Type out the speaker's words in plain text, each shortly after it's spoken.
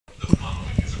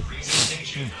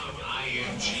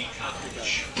IMG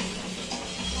College.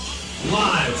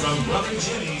 Live from Brother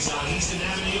Jimmy's on Easton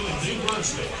Avenue in New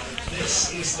Brunswick,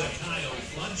 this is the Kyle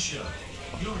Flood Show.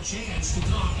 Your chance to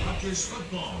talk Rutgers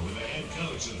football with the head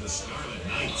coach of the Scarlet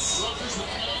Knights.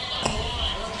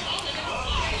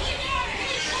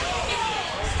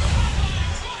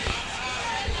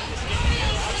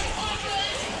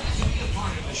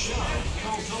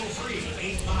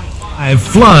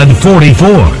 Flood 44.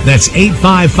 That's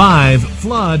 855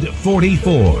 Flood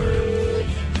 44.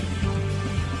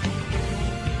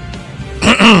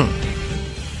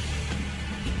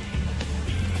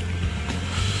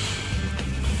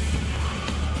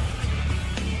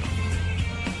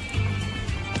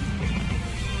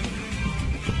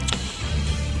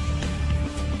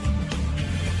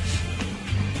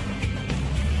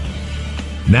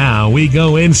 Now we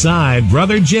go inside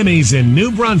Brother Jimmy's in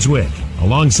New Brunswick.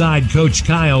 Alongside Coach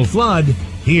Kyle Flood,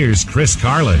 here's Chris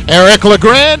Carlin. Eric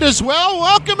LeGrand as well.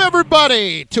 Welcome,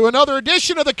 everybody, to another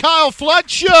edition of the Kyle Flood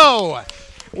Show.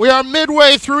 We are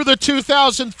midway through the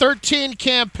 2013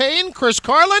 campaign. Chris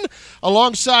Carlin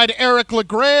alongside Eric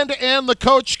LeGrand and the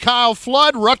coach Kyle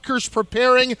Flood. Rutgers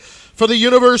preparing for the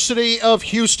University of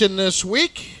Houston this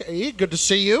week. Hey, good to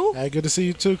see you. Hey, good to see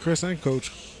you too, Chris and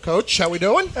Coach. Coach, how we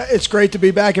doing? It's great to be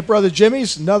back at Brother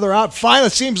Jimmy's. Another out. Finally,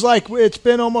 it seems like it's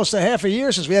been almost a half a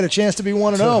year since we had a chance to be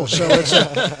 1-0. So it's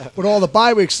with all the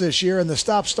bye weeks this year and the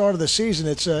stop-start of the season,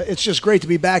 it's just great to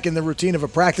be back in the routine of a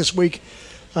practice week.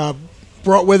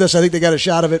 Brought with us, I think they got a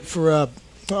shot of it for on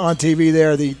TV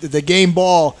there, the game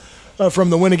ball from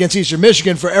the win against Eastern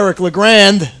Michigan for Eric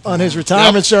LeGrand on his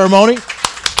retirement ceremony.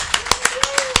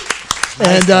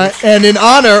 And in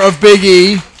honor of Big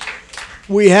E,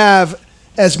 we have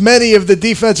as many of the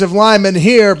defensive linemen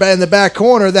here in the back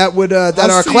corner that would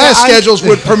our class schedules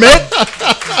would permit.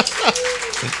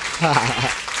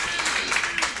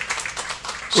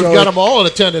 We've got them all in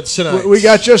attendance tonight. We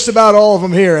got just about all of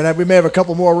them here, and we may have a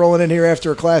couple more rolling in here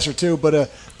after a class or two, but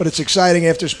it's exciting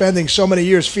after spending so many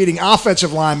years feeding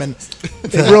offensive linemen.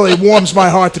 It really warms my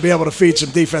heart to be able to feed some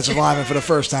defensive linemen for the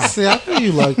first time. See, I knew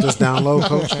you liked this down low,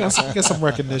 Coach. Get some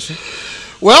recognition.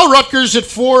 Well, Rutgers at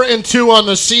 4-2 on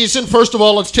the season. First of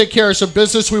all, let's take care of some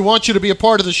business. We want you to be a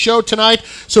part of the show tonight,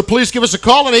 so please give us a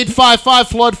call at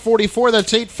 855-FLOOD-44.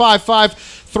 That's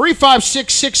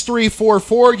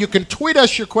 855-356-6344. You can tweet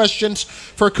us your questions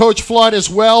for Coach Flood as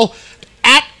well,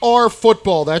 at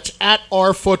 @RFootball. That's at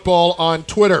 @RFootball on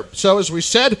Twitter. So, as we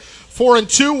said,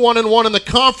 4-2, 1-1 in the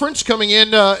conference. Coming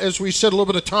in, as we said, a little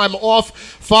bit of time off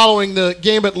following the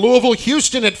game at Louisville.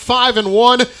 Houston at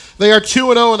 5-1. They are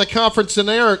 2-0 in the conference, and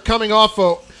they are coming off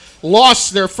a loss,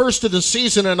 their first of the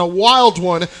season, and a wild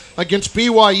one against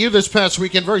BYU this past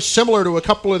weekend, very similar to a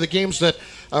couple of the games that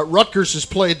Rutgers has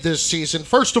played this season.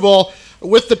 First of all,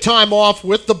 with the time off,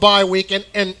 with the bye week,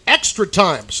 and extra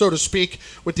time, so to speak,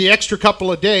 with the extra couple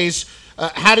of days,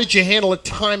 how did you handle it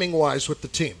timing-wise with the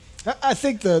team? I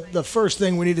think the first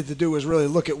thing we needed to do was really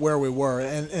look at where we were,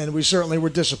 and we certainly were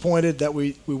disappointed that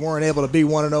we weren't able to be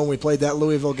 1-0 when we played that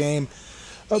Louisville game.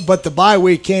 But the bye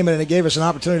week came in and it gave us an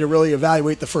opportunity to really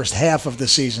evaluate the first half of the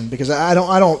season, because I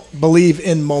don't believe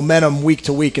in momentum week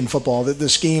to week in football. The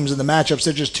schemes and the matchups,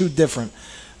 they're just too different.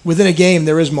 Within a game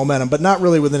there is momentum, but not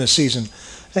really within a season.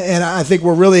 And I think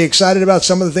we're really excited about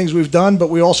some of the things we've done, but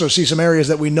we also see some areas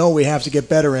that we know we have to get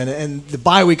better in. And the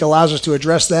bye week allows us to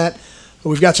address that.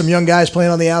 We've got some young guys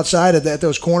playing on the outside at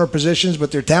those corner positions,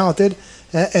 but they're talented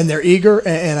and they're eager.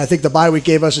 And I think the bye week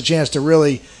gave us a chance to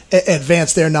really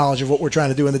advance their knowledge of what we're trying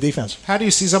to do in the defense. How do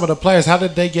you see some of the players? How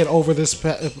did they get over this,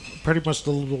 pretty much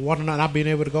the 1-0, not being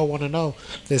able to go 1-0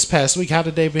 this past week? How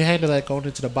did they handle that going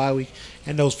into the bye week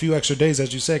and those few extra days,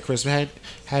 as you said, Chris? Had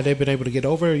they been able to get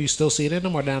over it? Are you still seeing it in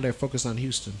them, or now they're focused on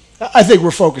Houston? I think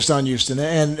we're focused on Houston.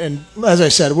 And as I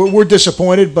said, we're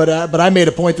disappointed, but I made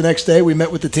a point the next day. We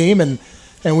met with the team, and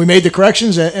we made the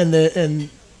corrections, and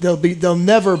they'll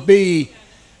never be.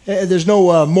 There's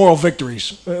no moral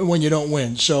victories when you don't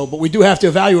win. But we do have to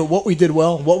evaluate what we did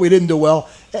well, what we didn't do well,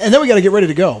 and then we got to get ready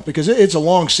to go, because it's a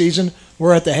long season.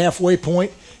 We're at the halfway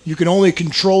point. You can only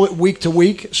control it week to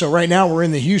week. So right now we're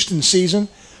in the Houston season.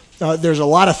 There's a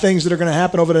lot of things that are going to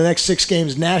happen over the next 6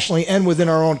 games nationally and within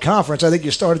our own conference. I think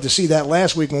you started to see that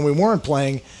last week when we weren't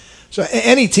playing. So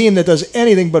any team that does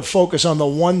anything but focus on the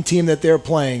one team that they're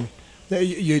playing,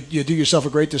 you do yourself a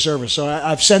great disservice. So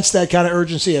I've sensed that kind of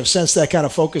urgency. I've sensed that kind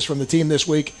of focus from the team this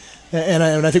week, and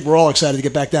I think we're all excited to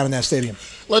get back down in that stadium.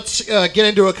 Let's get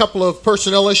into a couple of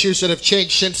personnel issues that have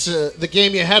changed since the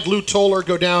game. You had Lou Toller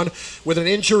go down with an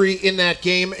injury in that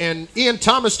game, and Ian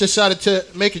Thomas decided to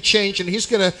make a change, and he's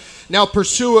going to now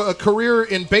pursue a career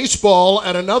in baseball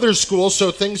at another school,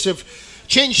 so things have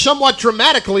changed somewhat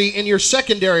dramatically in your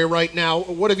secondary right now.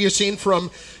 What have you seen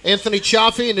from Anthony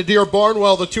Chaffee and Nadir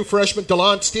Barnwell, the two freshmen,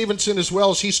 DeLon Stevenson, as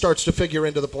well as he starts to figure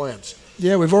into the plans?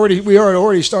 Yeah, we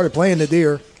already started playing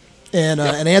Nadir, and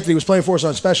Anthony was playing for us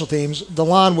on special teams.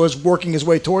 DeLon was working his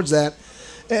way towards that,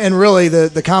 and really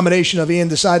the combination of Ian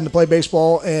deciding to play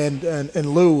baseball and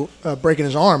Lou breaking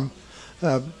his arm,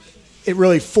 it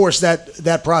really forced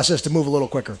that process to move a little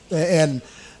quicker. And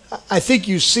I think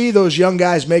you see those young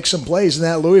guys make some plays in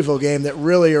that Louisville game that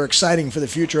really are exciting for the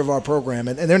future of our program.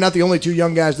 And they're not the only two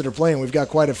young guys that are playing. We've got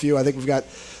quite a few. I think we've got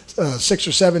 6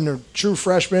 or 7 true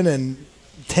freshmen and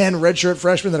 10 redshirt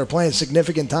freshmen that are playing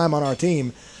significant time on our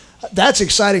team. That's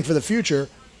exciting for the future.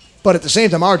 But at the same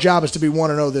time, our job is to be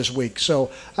 1-0 this week.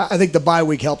 So I think the bye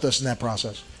week helped us in that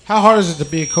process. How hard is it to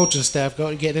be a coaching staff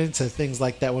getting into things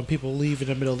like that when people leave in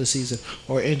the middle of the season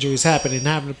or injuries happen and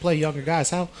having to play younger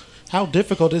guys? How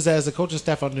difficult is that as a coaching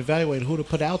staff on evaluating who to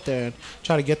put out there and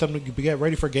try to get them to get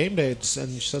ready for game day in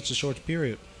such a short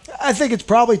period? I think it's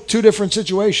probably two different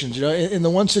situations. You know, in the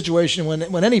one situation,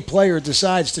 when any player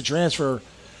decides to transfer,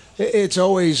 it's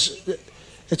always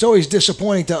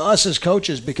disappointing to us as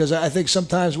coaches because I think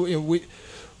sometimes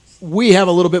we have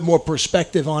a little bit more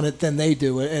perspective on it than they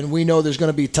do, and we know there's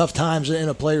going to be tough times in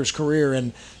a player's career.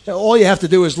 And all you have to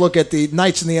do is look at the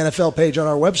Nights in the NFL page on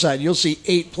our website. You'll see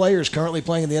 8 players currently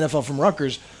playing in the NFL from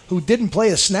Rutgers who didn't play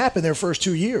a snap in their first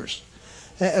 2 years.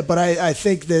 But I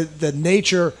think that the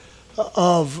nature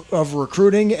of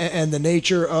recruiting and the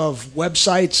nature of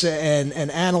websites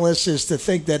and analysts is to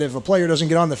think that if a player doesn't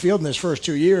get on the field in his first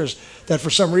 2 years, that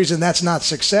for some reason that's not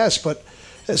success. But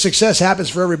success happens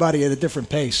for everybody at a different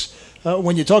pace.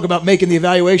 When you talk about making the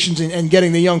evaluations and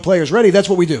getting the young players ready, that's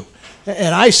what we do.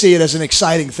 And I see it as an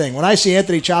exciting thing. When I see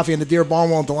Anthony Chaffee and Nadir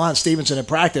Barnwell and DeLon Stevenson in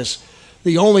practice,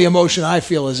 the only emotion I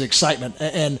feel is excitement.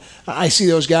 And I see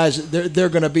those guys, they're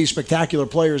going to be spectacular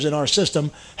players in our system.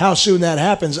 How soon that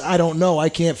happens, I don't know. I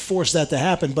can't force that to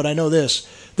happen, but I know this.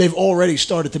 They've already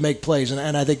started to make plays,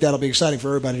 and I think that'll be exciting for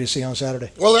everybody to see on Saturday.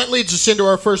 Well, that leads us into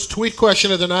our first tweet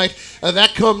question of the night.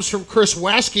 That comes from Chris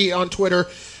Waskey on Twitter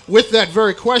with that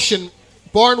very question.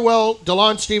 Barnwell,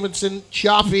 DeLon Stevenson,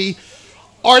 Chaffee,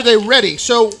 are they ready?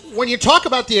 So when you talk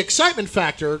about the excitement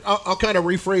factor, I'll kind of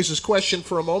rephrase this question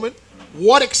for a moment.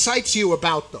 What excites you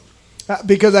about them?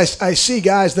 Because I see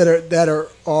guys that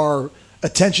are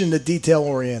attention to detail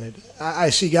oriented. I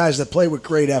see guys that play with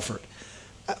great effort.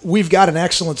 We've got an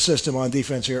excellent system on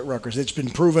defense here at Rutgers. It's been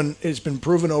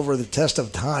proven over the test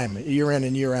of time, year in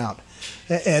and year out.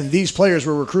 And these players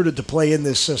were recruited to play in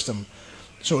this system.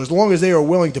 So as long as they are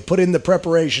willing to put in the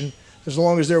preparation, as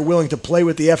long as they're willing to play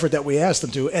with the effort that we ask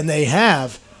them to, and they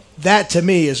have, that to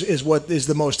me is what is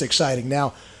the most exciting.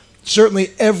 Now,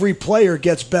 certainly every player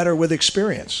gets better with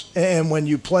experience. And when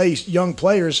you play young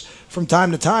players from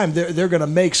time to time, they're going to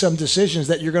make some decisions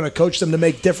that you're going to coach them to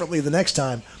make differently the next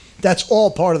time. That's all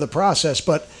part of the process.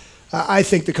 But I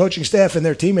think the coaching staff and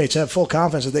their teammates have full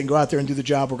confidence that they can go out there and do the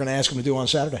job we're going to ask them to do on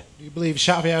Saturday. Do you believe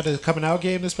Chaffee had a coming out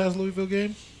game this past Louisville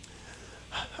game?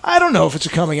 I don't know if it's a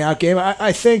coming out game.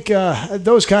 I think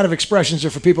those kind of expressions are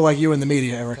for people like you in the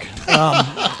media, Eric.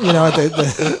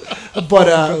 But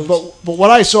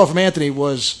what I saw from Anthony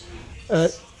was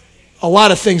a lot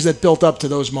of things that built up to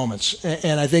those moments.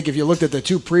 And I think if you looked at the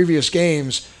 2 previous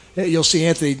games, you'll see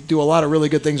Anthony do a lot of really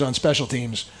good things on special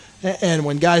teams. And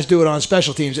when guys do it on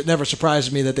special teams, it never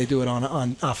surprises me that they do it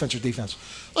on offense or defense.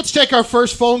 Let's take our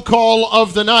first phone call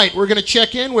of the night. We're going to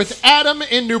check in with Adam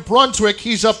in New Brunswick.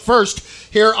 He's up first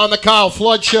here on the Kyle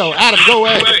Flood Show. Adam, go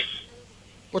ahead.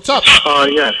 What's up?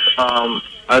 Yes. I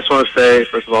just want to say,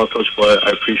 first of all, Coach Flood,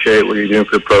 I appreciate what you're doing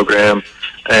for the program.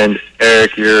 And,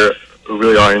 Eric, you're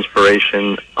really our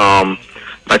inspiration.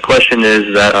 My question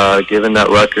is that given that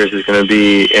Rutgers is going to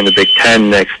be in the Big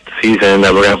Ten next season,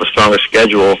 that we're going to have a stronger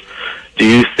schedule, do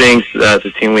you think that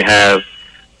the team we have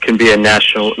can be a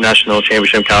national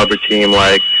championship caliber team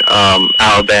like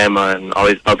Alabama and all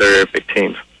these other big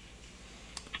teams?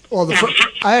 Well,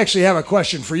 I actually have a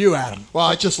question for you, Adam. Well,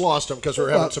 I just lost him because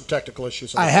we're having some technical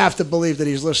issues. I have to believe that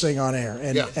he's listening on air.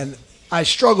 And I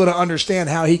struggle to understand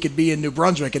how he could be in New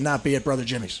Brunswick and not be at Brother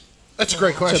Jimmy's. That's a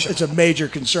great question. It's a major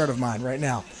concern of mine right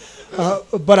now.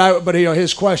 But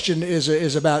his question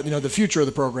is about the future of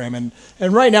the program, and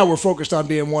right now we're focused on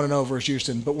being 1-0 versus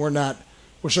Houston, but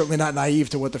we're certainly not naive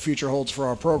to what the future holds for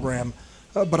our program.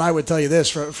 But I would tell you this: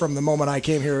 from the moment I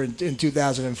came here in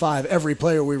 2005, every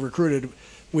player we recruited,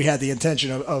 we had the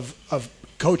intention of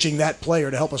coaching that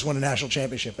player to help us win a national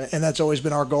championship, and that's always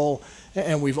been our goal,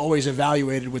 and we've always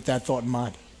evaluated with that thought in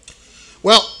mind.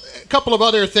 Well, couple of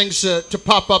other things to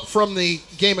pop up from the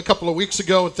game a couple of weeks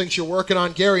ago and things you're working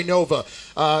on. Gary Nova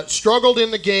struggled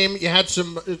in the game. You had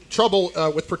some trouble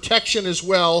with protection as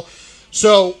well.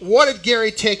 So what did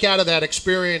Gary take out of that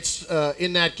experience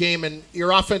in that game and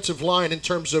your offensive line in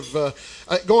terms of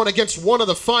going against one of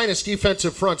the finest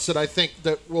defensive fronts that I think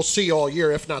that we'll see all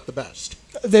year, if not the best?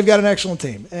 They've got an excellent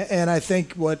team. And I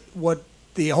think what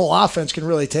the whole offense can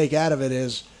really take out of it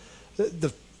is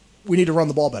we need to run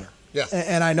the ball better. Yeah.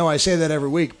 And I know I say that every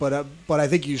week, but I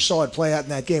think you saw it play out in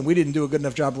that game. We didn't do a good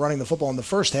enough job running the football in the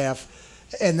first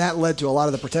half, and that led to a lot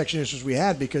of the protection issues we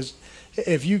had because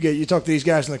if you talk to these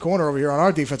guys in the corner over here on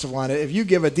our defensive line, if you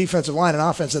give a defensive line an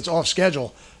offense that's off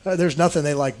schedule, there's nothing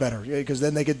they like better because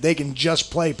then they can just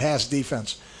play past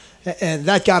defense. And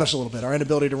that got us a little bit, our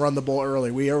inability to run the ball early.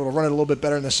 We were able to run it a little bit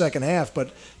better in the second half,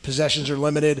 but possessions are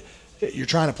limited. You're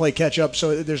trying to play catch up,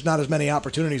 so there's not as many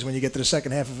opportunities when you get to the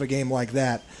second half of a game like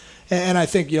that. And I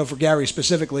think, for Gary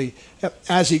specifically,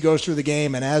 as he goes through the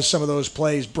game and as some of those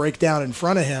plays break down in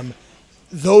front of him,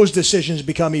 those decisions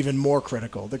become even more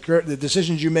critical. The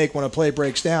decisions you make when a play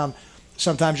breaks down,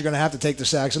 sometimes you're going to have to take the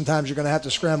sack, sometimes you're going to have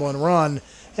to scramble and run.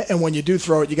 And when you do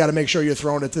throw it, you got to make sure you're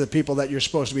throwing it to the people that you're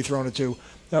supposed to be throwing it to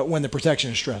when the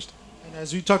protection is stressed. And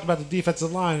as we talked about the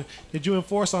defensive line, did you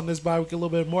enforce on this bye week a little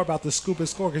bit more about the scoop and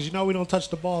score? Because we don't touch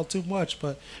the ball too much,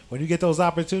 but when you get those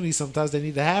opportunities, sometimes they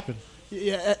need to happen.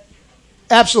 Yeah,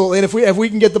 absolutely. And if we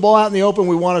can get the ball out in the open,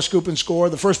 we want to scoop and score.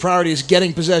 The first priority is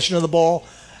getting possession of the ball.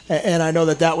 And I know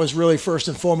that was really first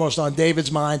and foremost on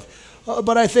David's mind.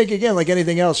 But I think, again, like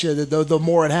anything else here, the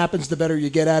more it happens, the better you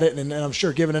get at it. And I'm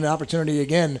sure given an opportunity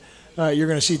again, you're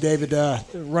going to see David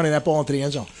running that ball into the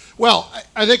end zone. Well,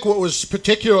 I think what was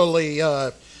particularly,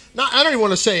 I don't even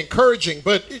want to say encouraging,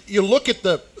 but you look at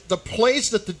the plays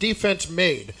that the defense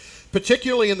made,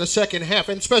 particularly in the second half,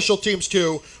 and special teams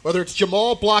too, whether it's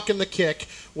Jamal blocking the kick,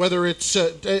 whether it's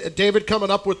David coming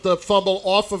up with the fumble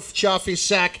off of Chaffee's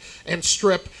sack and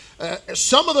strip.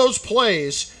 Some of those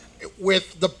plays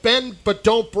with the bend but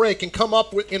don't break and come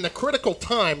up with in the critical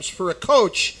times for a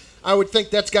coach, I would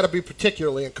think that's got to be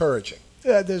particularly encouraging.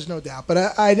 Yeah, there's no doubt.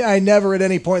 But I never at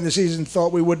any point in the season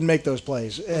thought we wouldn't make those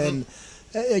plays. And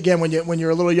again, when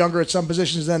you're a little younger at some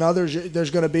positions than others,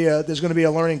 there's going to be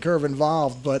a learning curve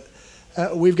involved. But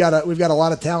we've got a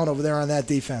lot of talent over there on that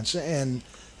defense. And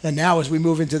now as we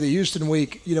move into the Houston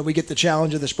week, we get the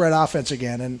challenge of the spread offense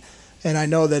again. And I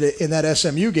know that in that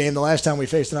SMU game, the last time we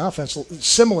faced an offense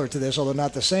similar to this, although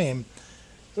not the same,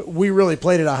 we really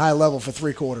played at a high level for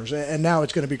 3 quarters. And now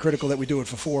it's going to be critical that we do it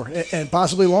for 4 and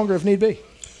possibly longer if need be.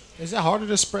 Is it harder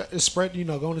to spread,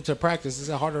 going into practice? Is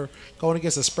it harder going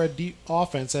against a spread deep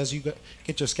offense as you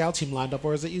get your scout team lined up?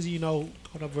 Or is it easy, going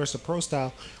up versus a pro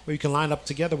style where you can line up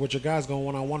together with your guys going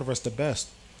one-on-one versus the best?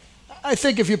 I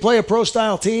think if you play a pro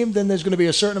style team, then there's going to be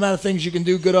a certain amount of things you can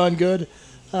do good on good.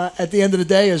 At the end of the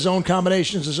day, a zone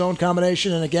combination is a zone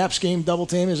combination, and a gap scheme double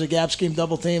team is a gap scheme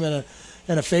double team, and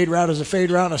a fade route is a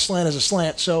fade route, and a slant is a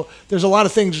slant. So there's a lot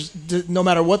of things, no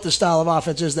matter what the style of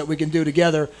offense is, that we can do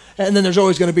together. And then there's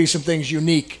always going to be some things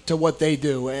unique to what they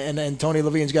do. And Tony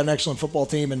Levine's got an excellent football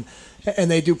team, and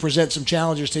they do present some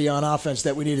challenges to you on offense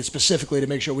that we needed specifically to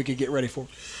make sure we could get ready for.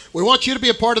 We want you to be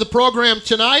a part of the program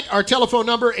tonight. Our telephone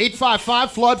number,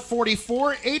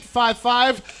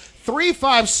 855-FLOOD-44,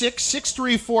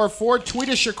 855-356-6344. Tweet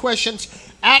us your questions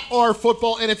at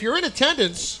RFootball. And if you're in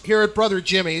attendance here at Brother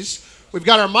Jimmy's, we've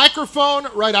got our microphone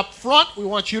right up front. We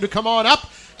want you to come on up,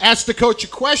 ask the coach a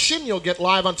question. You'll get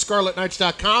live on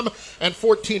ScarletKnights.com and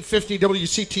 1450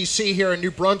 WCTC here in New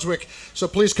Brunswick. So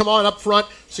please come on up front.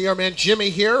 See our man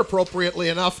Jimmy here, appropriately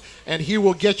enough, and he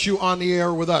will get you on the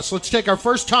air with us. Let's take our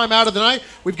first time out of the night.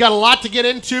 We've got a lot to get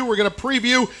into. We're going to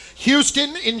preview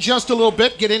Houston in just a little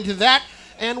bit, get into that.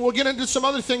 And we'll get into some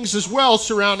other things as well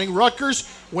surrounding Rutgers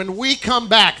when we come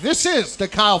back. This is the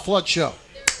Kyle Flood Show.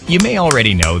 You may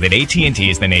already know that AT&T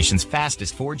is the nation's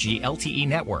fastest 4G LTE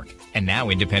network. And now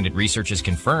independent researchers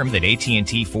confirm that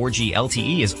AT&T 4G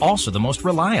LTE is also the most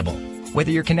reliable.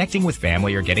 Whether you're connecting with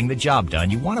family or getting the job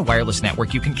done, you want a wireless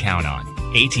network you can count on.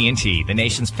 AT&T, the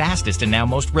nation's fastest and now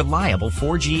most reliable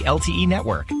 4G LTE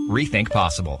network. Rethink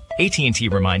possible. AT&T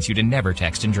reminds you to never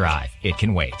text and drive. It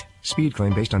can wait. Speed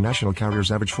claim based on national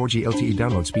carriers' average 4G LTE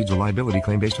download speeds. Reliability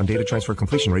claim based on data transfer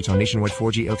completion rates on nationwide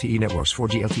 4G LTE networks.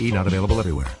 4G LTE not available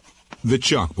everywhere. The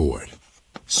chalkboard.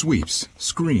 Sweeps,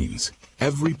 screens.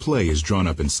 Every play is drawn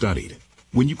up and studied.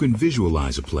 When you can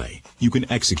visualize a play, you can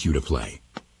execute a play.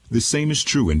 The same is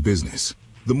true in business.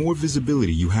 The more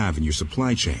visibility you have in your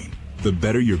supply chain, the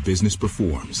better your business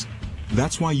performs.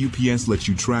 That's why UPS lets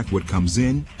you track what comes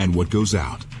in and what goes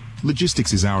out.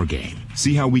 Logistics is our game.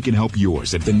 See how we can help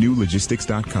yours at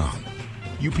thenewlogistics.com.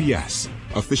 UPS,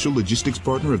 official logistics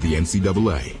partner of the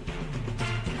NCAA.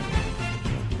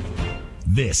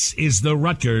 This is the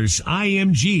Rutgers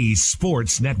IMG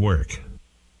Sports Network.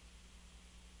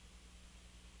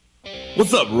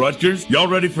 What's up, Rutgers? Y'all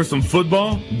ready for some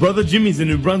football? Brother Jimmy's in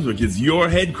New Brunswick is your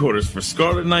headquarters for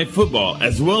Scarlet Knight football,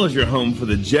 as well as your home for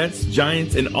the Jets,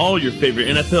 Giants, and all your favorite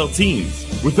NFL teams.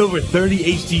 With over 30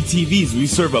 HD TVs, we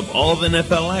serve up all the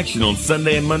NFL action on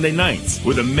Sunday and Monday nights,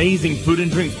 with amazing food and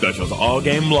drink specials all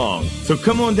game long. So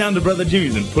come on down to Brother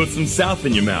Jimmy's and put some South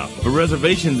in your mouth. For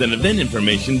reservations and event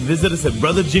information, visit us at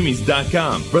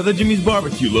BrotherJimmy's.com. Brother Jimmy's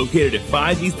Barbecue, located at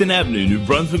 5 Easton Avenue, New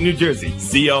Brunswick, New Jersey.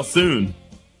 See y'all soon.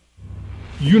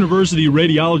 University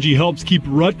Radiology helps keep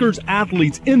Rutgers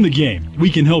athletes in the game.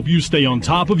 We can help you stay on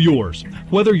top of yours.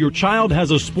 Whether your child has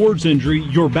a sports injury,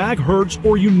 your back hurts,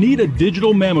 or you need a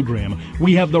digital mammogram,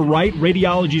 we have the right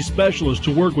radiology specialist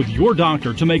to work with your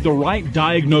doctor to make the right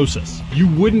diagnosis. You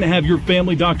wouldn't have your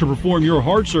family doctor perform your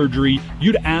heart surgery,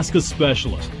 you'd ask a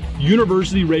specialist.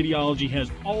 University Radiology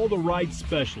has all the right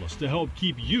specialists to help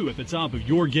keep you at the top of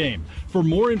your game. For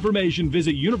more information,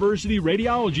 visit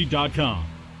universityradiology.com.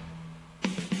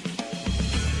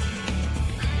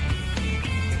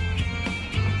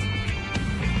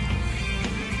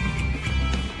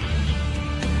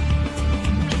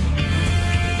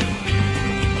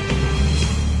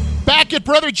 Back at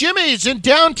Brother Jimmy's in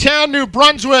downtown New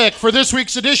Brunswick for this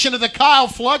week's edition of the Kyle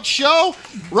Flood Show.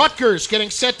 Rutgers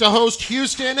getting set to host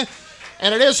Houston,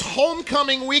 and it is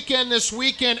homecoming weekend this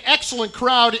weekend. Excellent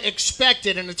crowd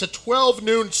expected, and it's a 12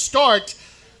 noon start.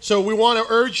 So we want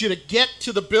to urge you to get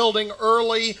to the building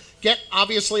early. Get,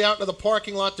 obviously, out into the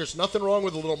parking lot. There's nothing wrong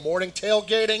with a little morning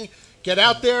tailgating. Get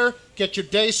out there, get your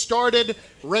day started.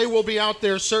 Ray will be out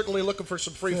there certainly looking for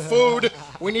some free food.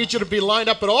 We need you to be lined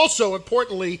up, but also,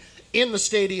 importantly, in the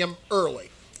stadium early.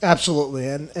 Absolutely,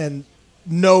 and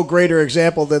no greater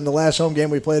example than the last home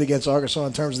game we played against Arkansas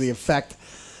in terms of the effect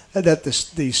that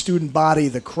the student body,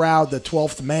 the crowd, the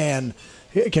 12th man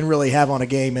can really have on a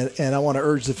game. And I want to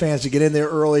urge the fans to get in there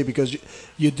early because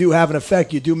you do have an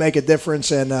effect, you do make a difference,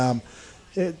 and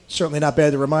it's certainly not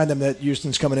bad to remind them that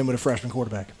Houston's coming in with a freshman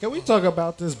quarterback. Can we talk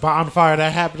about this bonfire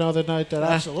that happened the other night?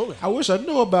 Absolutely. I wish I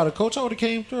knew about it, Coach. I would have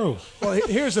came through. Well,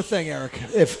 here's the thing, Eric.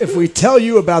 If we tell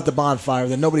you about the bonfire,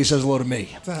 then nobody says hello to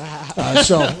me.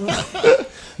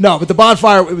 No, but the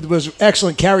bonfire was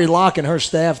excellent. Carrie Locke and her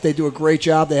staff, they do a great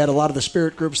job. They had a lot of the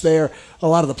spirit groups there. A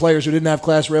lot of the players who didn't have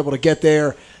class were able to get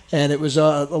there. And it was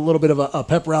a little bit of a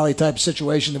pep rally type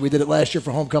situation that we did it last year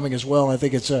for homecoming as well. I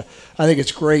think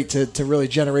it's great to really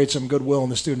generate some goodwill in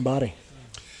the student body.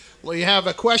 Well, you have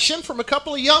a question from a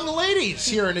couple of young ladies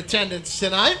here in attendance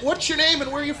tonight. What's your name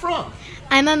and where are you from?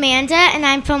 I'm Amanda, and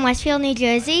I'm from Westfield, New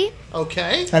Jersey.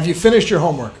 Okay. Have you finished your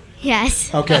homework?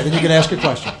 Yes. Okay, then you can ask a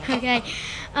question. Okay.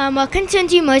 What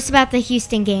concerns you most about the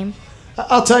Houston game?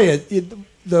 I'll tell you,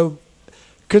 the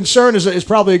concern is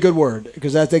probably a good word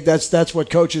because I think that's what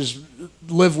coaches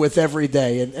live with every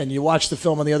day. And you watch the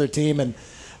film on the other team, and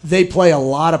they play a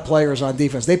lot of players on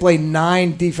defense. They play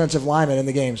 9 defensive linemen in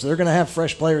the game, so they're going to have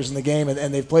fresh players in the game,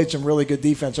 and they've played some really good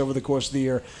defense over the course of the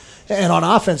year. And on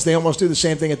offense, they almost do the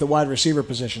same thing at the wide receiver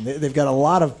position. They've got a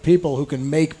lot of people who can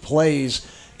make plays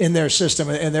in their system,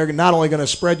 and they're not only going to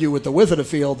spread you with the width of the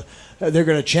field, they're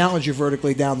going to challenge you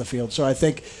vertically down the field. So I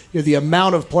think the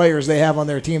amount of players they have on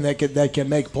their team that can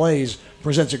make plays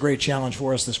presents a great challenge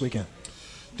for us this weekend.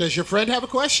 Does your friend have a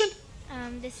question?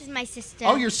 This is my sister.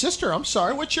 Oh, your sister. I'm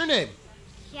sorry. What's your name?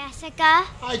 Jessica.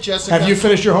 Hi, Jessica. Have you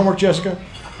finished your homework, Jessica?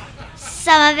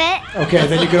 Some of it. Okay,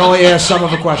 then you can only ask some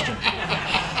of a question.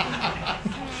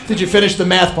 Did you finish the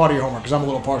math part of your homework? Because I'm a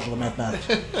little partial to mathematics.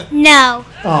 No.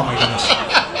 Oh, my goodness.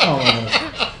 Oh, my goodness.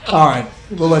 All right.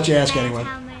 We'll let you ask anyway.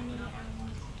 How many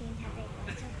games have they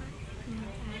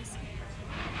played so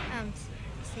far?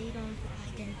 So you don't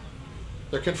often.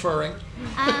 They're conferring.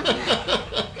 How many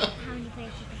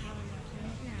players do they have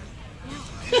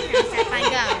on your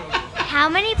team? No. How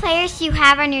many players do you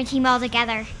have on your team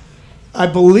altogether? I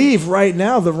believe right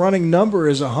now the running number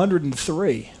is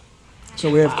 103. So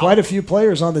we have quite a few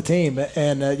players on the team,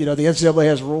 and the NCAA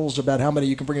has rules about how many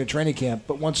you can bring to training camp.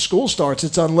 But once school starts,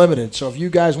 it's unlimited. So if you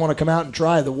guys want to come out and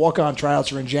try, the walk-on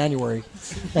tryouts are in January,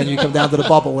 and you come down to the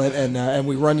bubble, and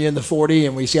we run you in the 40,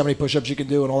 and we see how many push-ups you can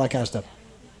do, and all that kind of stuff.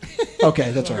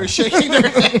 Okay, that's all right. You're shaking their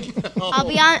head.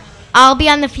 I'll be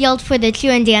on the field for the chew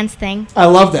and dance thing. I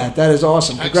love that. That is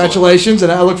awesome. Excellent. Congratulations,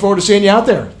 and I look forward to seeing you out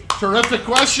there. Terrific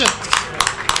question.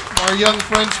 Our young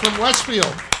friends from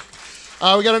Westfield.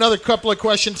 We got another couple of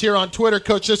questions here on Twitter.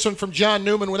 Coach, this one from John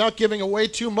Newman. Without giving away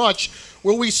too much,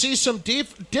 will we see some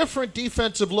different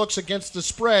defensive looks against the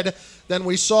spread than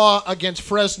we saw against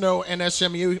Fresno and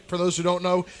SMU? For those who don't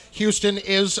know, Houston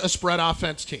is a spread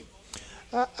offense team.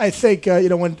 I think,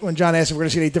 when John asked if we're going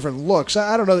to see any different looks,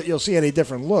 I don't know that you'll see any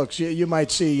different looks. You might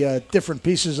see different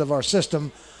pieces of our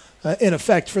system in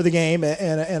effect for the game,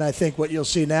 and I think what you'll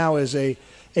see now is a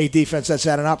defense that's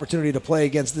had an opportunity to play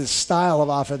against this style of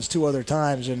offense 2 other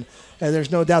times, and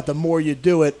there's no doubt the more you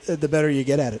do it, the better you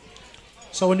get at it.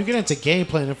 So when you get into game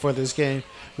planning for this game,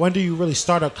 when do you really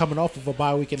start up coming off of a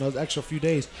bye week in those extra few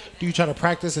days? Do you try to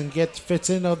practice and get fits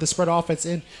in the spread offense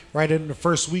in right in the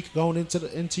first week going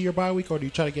into your bye week, or do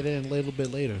you try to get it in a little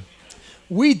bit later?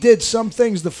 We did some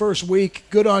things the first week,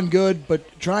 good on good,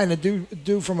 but trying to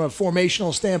do from a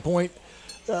formational standpoint,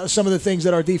 some of the things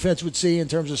that our defense would see in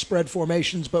terms of spread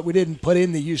formations, but we didn't put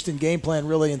in the Houston game plan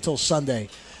really until Sunday.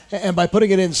 And by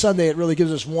putting it in Sunday, it really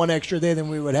gives us one extra day than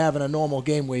we would have in a normal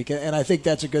game week. And I think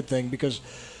that's a good thing because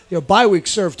bye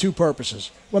weeks serve 2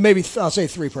 purposes. Well, maybe I'll say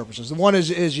 3 purposes. The one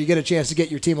is you get a chance to get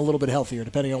your team a little bit healthier,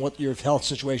 depending on what your health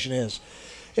situation is.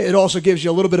 It also gives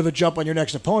you a little bit of a jump on your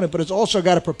next opponent, but it's also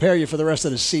got to prepare you for the rest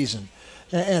of the season.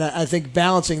 And I think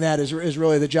balancing that is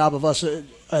really the job of us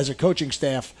as a coaching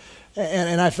staff.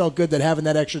 And I felt good that having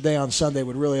that extra day on Sunday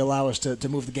would really allow us to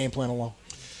move the game plan along.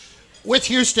 With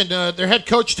Houston, their head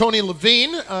coach, Tony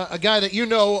Levine, a guy that you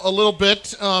know a little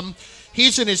bit,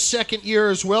 he's in his second year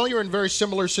as well. You're in very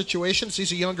similar situations.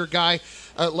 He's a younger guy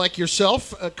like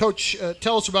yourself. Coach,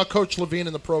 tell us about Coach Levine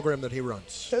and the program that he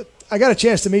runs. I got a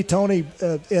chance to meet Tony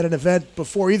at an event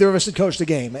before either of us had coached a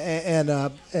game,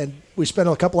 and we spent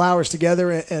a couple hours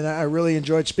together, and I really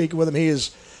enjoyed speaking with him. He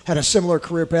had a similar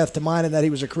career path to mine in that he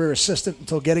was a career assistant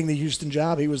until getting the Houston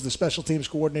job. He was the special teams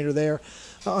coordinator there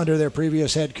under their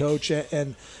previous head coach,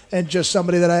 and just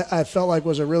somebody that I felt like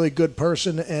was a really good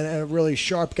person and a really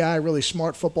sharp guy, really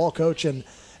smart football coach, and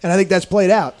I think that's played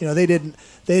out. They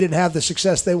didn't have the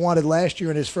success they wanted last year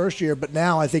in his first year, but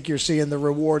now I think you're seeing the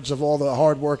rewards of all the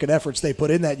hard work and efforts they put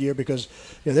in that year because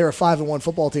they're a 5-1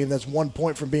 football team that's 1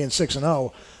 point from being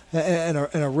 6-0, and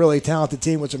a really talented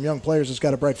team with some young players that's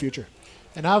got a bright future.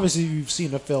 And obviously you've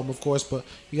seen the film, of course, but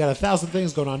you got 1,000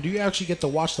 things going on. Do you actually get to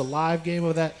watch the live game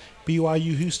of that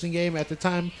BYU-Houston game at the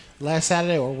time last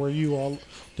Saturday, or were you all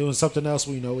doing something else,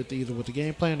 either with the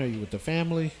game plan or you with the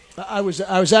family? I was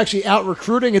actually out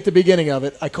recruiting at the beginning of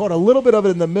it. I caught a little bit of it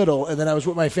in the middle, and then I was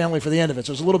with my family for the end of it. So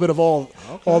it was a little bit of all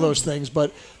those things.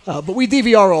 But we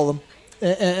DVR all of them,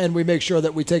 and we make sure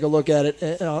that we take a look at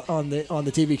it on the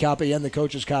TV copy and the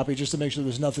coach's copy just to make sure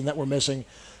there's nothing that we're missing.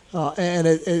 And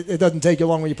it doesn't take you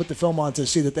long when you put the film on to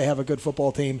see that they have a good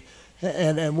football team.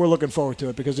 And we're looking forward to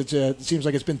it because it seems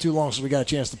like it's been too long since we got a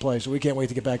chance to play. So we can't wait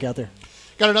to get back out there.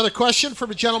 Got another question from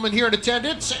a gentleman here in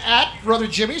attendance at Brother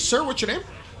Jimmy. Sir, what's your name?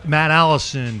 Matt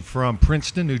Allison from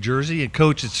Princeton, New Jersey. And,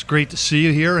 Coach, it's great to see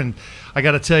you here. And I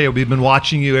got to tell you, we've been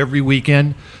watching you every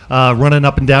weekend, running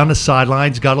up and down the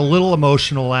sidelines. Got a little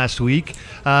emotional last week.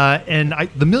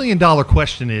 The million-dollar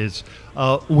question is,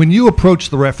 when you approach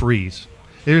the referees,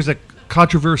 there's a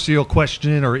controversial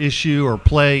question or issue or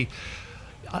play,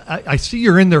 I see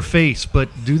you're in their face, but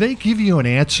do they give you an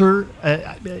answer?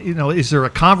 Is there a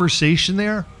conversation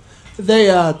there?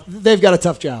 They've got a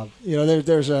tough job.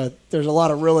 There's a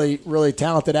lot of really, really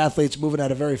talented athletes moving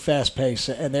at a very fast pace,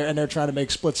 and they're trying to make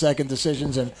split-second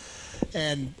decisions.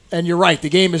 And you're right, the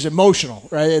game is emotional,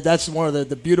 right? That's one of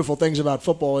the beautiful things about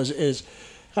football is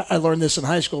I learned this in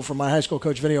high school from my high school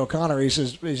coach, Vinny O'Connor. He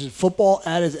says football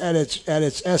at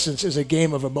its essence is a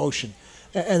game of emotion.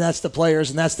 And that's the players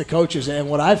and that's the coaches. And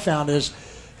what I've found is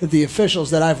the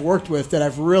officials that I've worked with that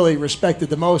I've really respected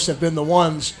the most have been the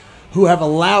ones who have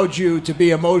allowed you to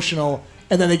be emotional,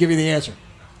 and then they give you the answer.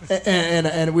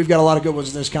 And we've got a lot of good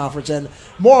ones in this conference. And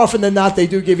more often than not, they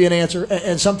do give you an answer.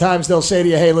 And sometimes they'll say to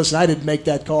you, hey, listen, I didn't make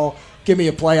that call. Give me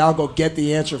a play. I'll go get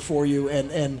the answer for you.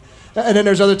 And then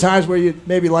there's other times where you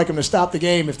maybe like them to stop the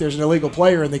game if there's an illegal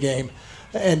player in the game.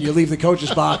 And you leave the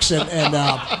coach's box,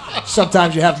 and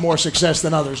sometimes you have more success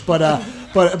than others. But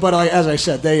as I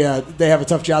said, they have a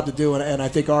tough job to do, and I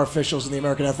think our officials in the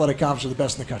American Athletic Conference are the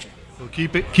best in the country. Well,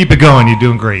 keep it going. You're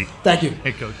doing great. Thank you.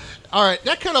 Hey, Coach. All right,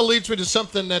 that kind of leads me to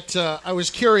something that I was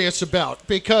curious about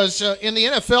because in the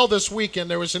NFL this weekend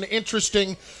there was an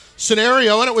interesting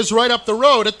scenario, and it was right up the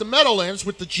road at the Meadowlands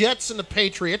with the Jets and the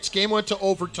Patriots. Game went to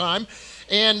overtime.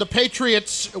 And the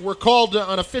Patriots were called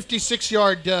on a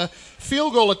 56-yard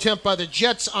field goal attempt by the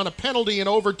Jets on a penalty in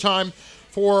overtime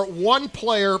for one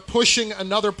player pushing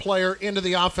another player into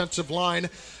the offensive line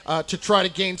to try to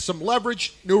gain some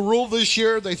leverage. New rule this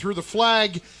year, they threw the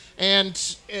flag,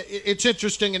 And it's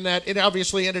interesting in that it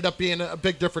obviously ended up being a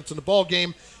big difference in the ball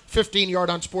game, 15-yard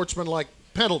unsportsmanlike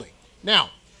penalty.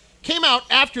 Now, came out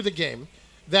after the game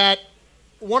that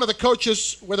one of the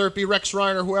coaches, whether it be Rex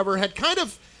Ryan or whoever, had kind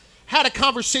of had a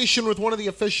conversation with one of the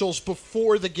officials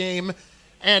before the game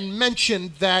and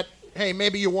mentioned that, hey,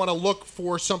 maybe you want to look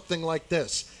for something like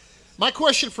this. My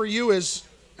question for you is,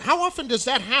 how often does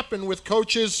that happen with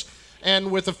coaches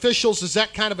and with officials? Is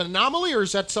that kind of an anomaly, or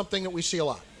is that something that we see a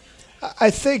lot?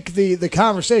 I think the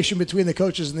conversation between the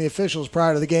coaches and the officials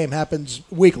prior to the game happens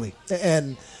weekly.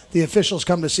 And the officials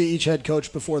come to see each head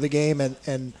coach before the game,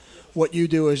 and what you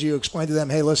do is you explain to them,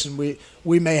 hey, listen,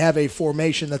 we may have a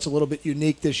formation that's a little bit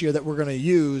unique this year that we're going to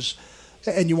use,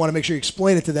 and you want to make sure you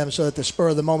explain it to them so that the spur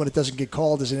of the moment it doesn't get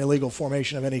called as an illegal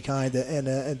formation of any kind.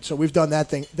 And so we've done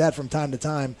that from time to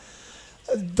time.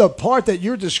 The part that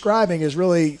you're describing is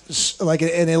really like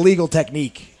an illegal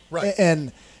technique. Right.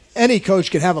 And any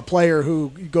coach can have a player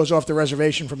who goes off the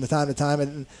reservation from the time to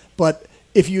time. But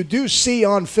if you do see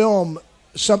on film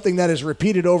something that is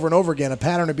repeated over and over again, a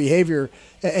pattern of behavior,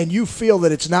 and you feel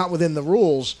that it's not within the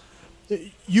rules,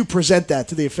 you present that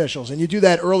to the officials, and you do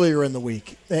that earlier in the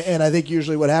week. And I think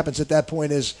usually what happens at that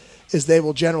point is they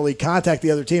will generally contact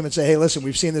the other team and say, hey, listen,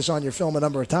 we've seen this on your film a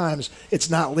number of times. It's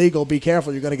not legal. Be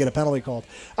careful. You're going to get a penalty called.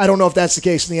 I don't know if that's the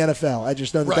case in the NFL. I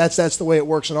just know that that's the way it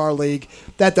works in our league.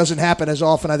 That doesn't happen as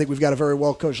often. I think we've got a very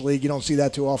well-coached league. You don't see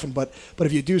that too often. But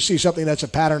if you do see something that's a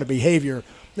pattern of behavior,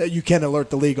 you can alert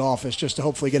the league office just to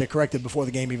hopefully get it corrected before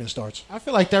the game even starts. I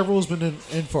feel like that rule's been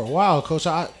in for a while, Coach.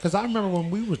 Because I remember when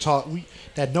we were taught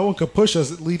that no one could push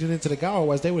us leading into the game,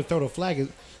 otherwise they would throw the flag. Is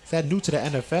that new to the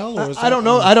NFL? Or is I don't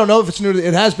know. I don't know if it's new.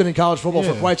 It has been in college football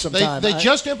for quite some time. They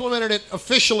just implemented it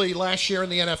officially last year in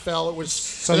the NFL. It was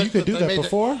so you could do that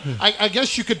before. I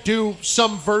guess you could do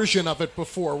some version of it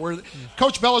before. Where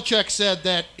Coach Belichick said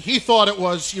that he thought it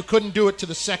was you couldn't do it to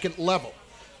the second level,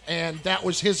 and that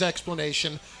was his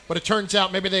explanation. But it turns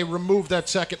out maybe they removed that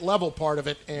second level part of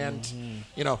it, and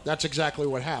that's exactly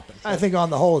what happened. I think on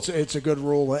the whole, it's a good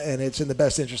rule, and it's in the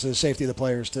best interest of the safety of the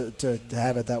players to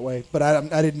have it that way. But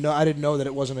I didn't know that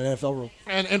it wasn't an NFL rule.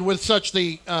 And with such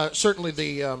certainly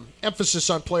the emphasis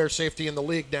on player safety in the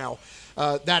league now,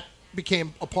 that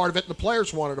became a part of it, and the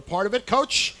players wanted a part of it.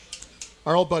 Coach,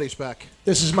 our old buddy's back.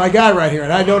 This is my guy right here,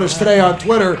 and I noticed today on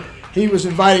Twitter he was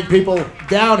inviting people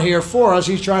down here for us.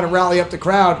 He's trying to rally up the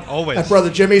crowd. Always. At Brother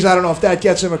Jimmy's. I don't know if that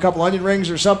gets him a couple onion rings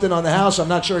or something on the house. I'm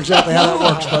not sure exactly how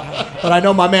that works, but I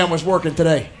know my man was working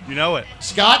today. You know it.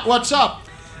 Scott, what's up?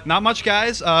 Not much,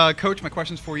 guys. Coach, my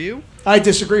question's for you. I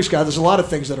disagree, Scott. There's a lot of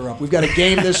things that are up. We've got a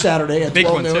game this Saturday at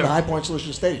 12 noon too. at High Point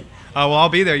Solutions Stadium. Well, I'll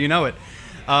be there. You know it.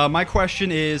 My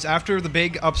question is, after the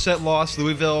big upset loss,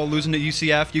 Louisville losing to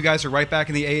UCF, you guys are right back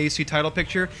in the AAC title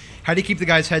picture. How do you keep the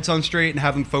guys' heads on straight and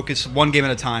have them focus one game at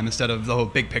a time instead of the whole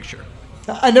big picture?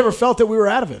 I never felt that we were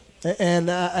out of it. And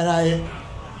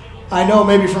I know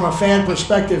maybe from a fan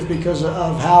perspective, because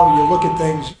of how you look at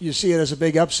things, you see it as a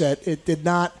big upset.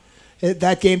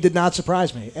 That game did not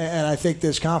surprise me. And I think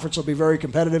this conference will be very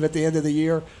competitive at the end of the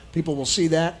year. People will see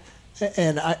that.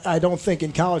 And I don't think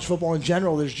in college football in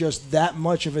general there's just that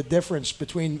much of a difference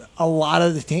between a lot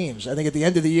of the teams. I think at the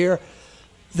end of the year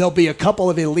there'll be a couple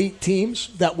of elite teams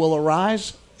that will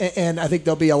arise, and I think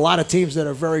there'll be a lot of teams that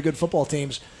are very good football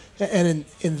teams. And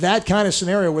in that kind of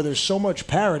scenario where there's so much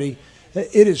parity,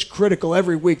 it is critical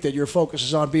every week that your focus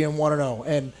is on being 1-0.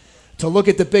 And to look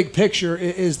at the big picture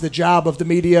is the job of the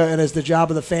media and is the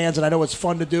job of the fans, and I know it's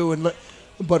fun to do.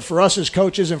 But for us as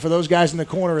coaches and for those guys in the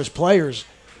corner as players,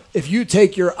 if you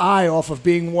take your eye off of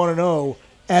being 1-0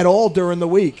 at all during the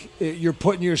week, you're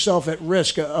putting yourself at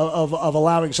risk of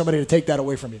allowing somebody to take that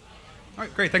away from you. All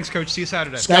right, great. Thanks, Coach. See you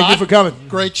Saturday. Thank you for coming.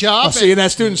 Great job. I'll see you in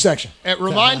that student section. It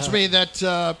reminds me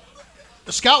that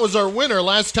Scott was our winner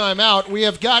last time out. We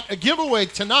have got a giveaway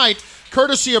tonight,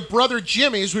 courtesy of Brother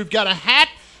Jimmy's. We've got a hat,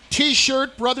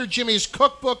 T-shirt, Brother Jimmy's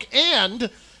cookbook, and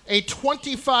a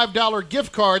 $25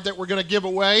 gift card that we're going to give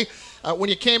away. When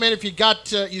you came in, if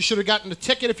you should have gotten a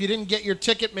ticket. If you didn't get your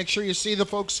ticket, make sure you see the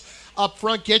folks up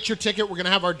front. Get your ticket. We're going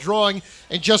to have our drawing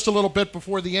in just a little bit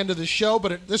before the end of the show.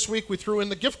 But this week we threw in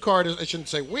the gift card. I shouldn't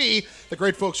say we. The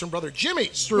great folks from Brother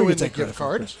Jimmy's threw in the gift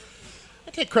card. I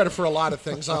take credit for a lot of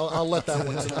things. I'll let that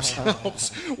one to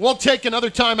themselves. We'll take another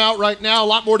time out right now. A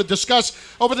lot more to discuss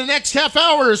over the next half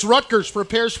hour as Rutgers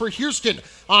prepares for Houston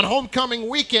on homecoming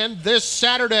weekend this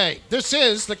Saturday. This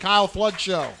is the Kyle Flood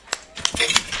Show.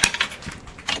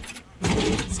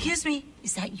 Excuse me,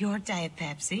 is that your Diet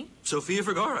Pepsi? Sofia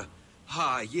Vergara.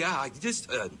 Hi, yeah, this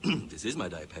is my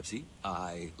Diet Pepsi.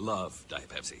 I love Diet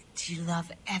Pepsi. Do you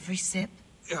love every sip?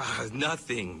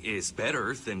 Nothing is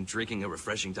better than drinking a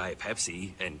refreshing Diet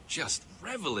Pepsi and just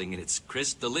reveling in its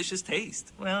crisp, delicious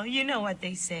taste. Well, you know what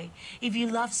they say. If you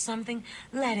love something,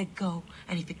 let it go.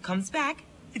 And if it comes back,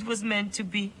 it was meant to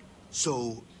be.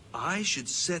 So I should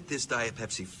set this Diet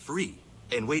Pepsi free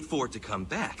and wait for it to come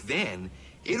back. Then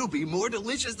it'll be more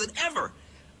delicious than ever.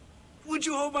 Would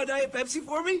you hold my Diet Pepsi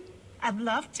for me? I'd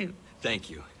love to. Thank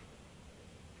you.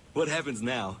 What happens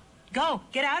now? Go,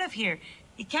 get out of here.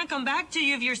 It can't come back to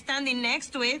you if you're standing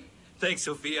next to it. Thanks,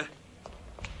 Sophia.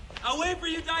 I'll wait for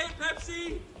you, Diet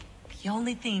Pepsi. The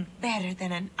only thing better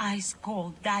than an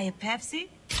ice-cold Diet Pepsi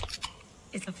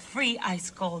is a free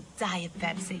ice-cold Diet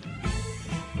Pepsi.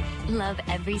 Love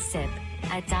every sip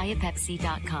at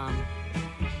dietpepsi.com.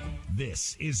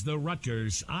 This is the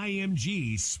Rutgers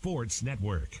IMG Sports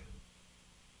Network.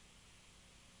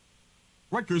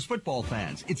 Rutgers football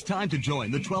fans, it's time to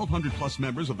join the 1,200-plus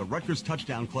members of the Rutgers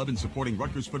Touchdown Club in supporting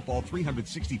Rutgers football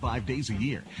 365 days a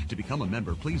year. To become a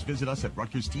member, please visit us at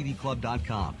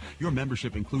rutgerstdclub.com. Your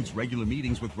membership includes regular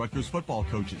meetings with Rutgers football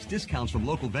coaches, discounts from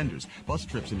local vendors, bus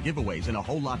trips and giveaways, and a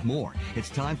whole lot more. It's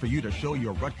time for you to show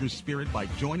your Rutgers spirit by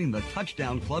joining the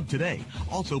Touchdown Club today.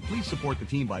 Also, please support the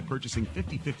team by purchasing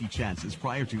 50-50 chances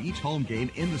prior to each home game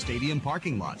in the stadium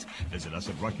parking lots. Visit us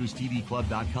at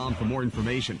rutgerstdclub.com for more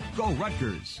information. Go Rutgers!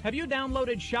 Have you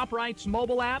downloaded ShopRite's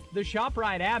mobile app? The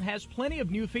ShopRite app has plenty of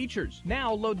new features.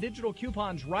 Now load digital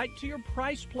coupons right to your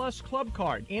Price Plus Club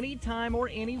card, anytime or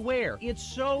anywhere.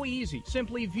 It's so easy.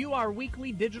 Simply view our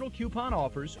weekly digital coupon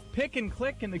offers, pick and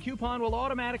click, and the coupon will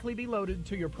automatically be loaded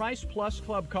to your Price Plus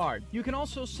Club card. You can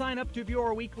also sign up to view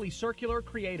our weekly circular,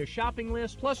 create a shopping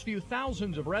list, plus view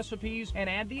thousands of recipes, and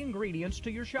add the ingredients to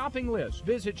your shopping list.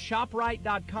 Visit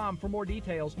ShopRite.com for more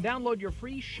details. Download your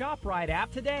free ShopRite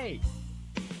app today.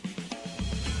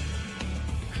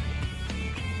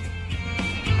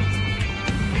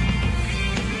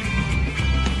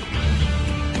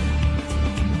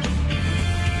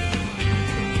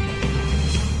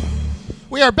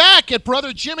 We are back at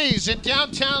Brother Jimmy's in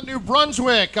downtown New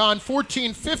Brunswick on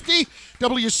 1450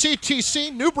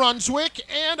 WCTC New Brunswick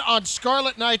and on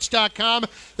ScarletKnights.com.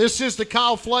 This is the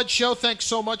Kyle Flood Show. Thanks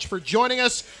so much for joining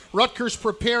us. Rutgers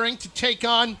preparing to take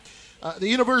on the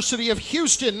University of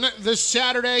Houston this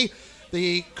Saturday.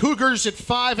 The Cougars at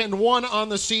 5-1 on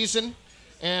the season,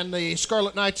 and the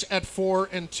Scarlet Knights at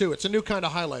 4-2. It's a new kind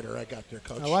of highlighter I got there,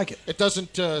 Coach. I like it. It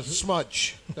doesn't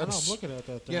smudge. I'm looking at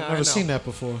that. Yeah, I've never seen that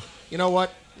before. You know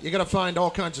what? You got to find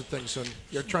all kinds of things when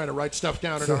you're trying to write stuff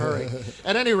down in a hurry.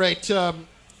 At any rate,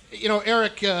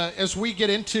 Eric, as we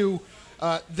get into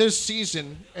this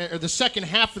season, or the second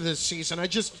half of this season,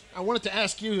 I wanted to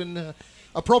ask you, and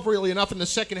appropriately enough in the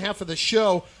second half of the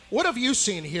show, what have you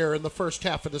seen here in the first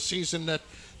half of the season that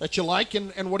you like,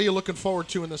 and what are you looking forward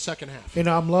to in the second half?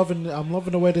 I'm loving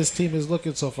the way this team is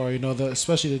looking so far.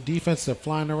 Especially the defense, they're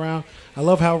flying around. I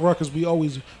love how Rutgers we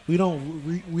don't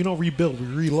rebuild, we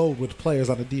reload with players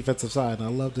on the defensive side, and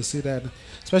I love to see that.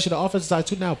 Especially the offensive side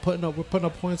too. Now we're putting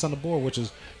up points on the board, which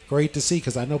is great to see,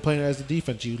 because I know playing as the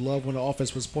defense, you love when the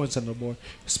offense puts points on the board,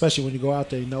 especially when you go out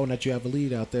there knowing that you have a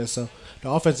lead out there. So the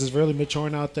offense is really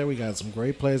maturing out there. We got some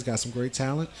great players, got some great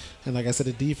talent, and like I said,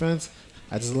 the defense.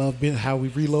 I just love how we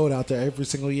reload out there every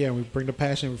single year, and we bring the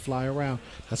passion and we fly around.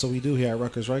 That's what we do here at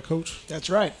Rutgers, right, Coach? That's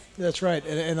right.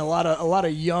 And a lot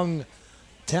of young,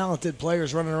 talented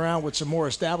players running around with some more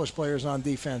established players on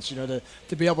defense.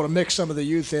 To be able to mix some of the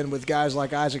youth in with guys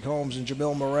like Isaac Holmes and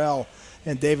Jamil Morrell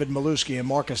and David Maluski and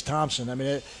Marcus Thompson. I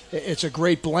mean, it's a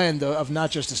great blend of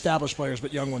not just established players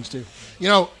but young ones too.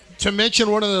 To mention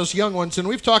one of those young ones, and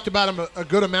we've talked about him a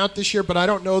good amount this year, but I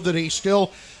don't know that he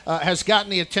still has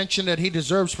gotten the attention that he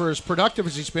deserves for as productive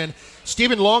as he's been.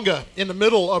 Stephen Longa in the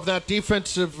middle of that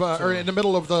defensive, or in the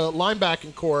middle of the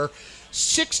linebacking core,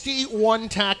 61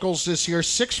 tackles this year,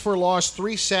 6 for loss,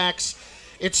 3 sacks.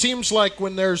 It seems like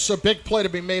when there's a big play to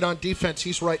be made on defense,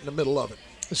 he's right in the middle of it.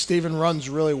 Stephen runs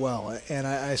really well, and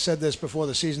I said this before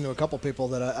the season to a couple people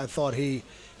that I thought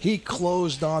he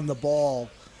closed on the ball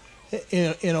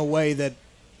in a way that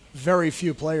very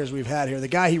few players we've had here. The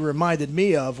guy he reminded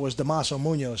me of was Damaso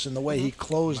Munoz in the way he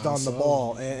closed on the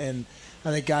ball. And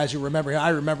I think guys who remember him, I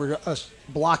remember us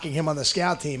blocking him on the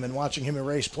scout team and watching him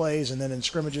erase plays, and then in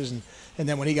scrimmages, and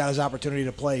then when he got his opportunity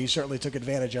to play, he certainly took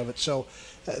advantage of it. So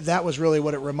that was really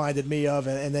what it reminded me of.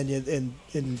 And then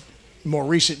in more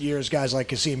recent years, guys like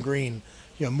Kasim Green,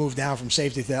 moved down from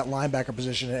safety to that linebacker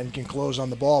position and can close on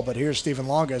the ball. But here's Stephen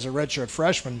Longa as a redshirt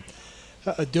freshman,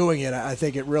 doing it, I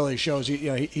think it really shows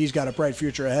he's got a bright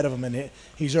future ahead of him, and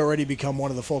he's already become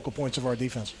one of the focal points of our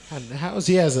defense. And how is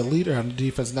he as a leader on the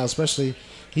defense now? Especially,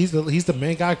 he's the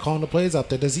main guy calling the plays out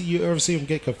there. You ever see him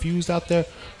get confused out there,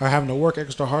 or having to work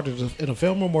extra harder in a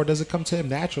film room, or does it come to him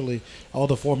naturally, all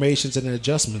the formations and the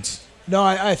adjustments? No,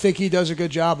 I think he does a good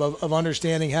job of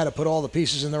understanding how to put all the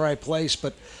pieces in the right place.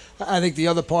 But I think the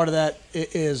other part of that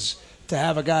is to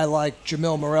have a guy like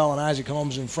Jamil Morrell and Isaac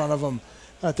Holmes in front of him,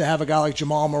 to have a guy like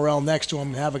Jamal Morrell next to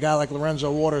him, have a guy like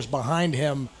Lorenzo Waters behind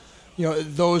him.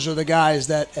 Those are the guys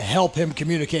that help him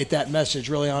communicate that message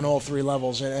really on all three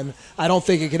levels. And I don't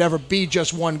think it could ever be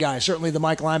just one guy. Certainly the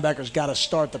Mike linebacker's got to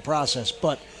start the process,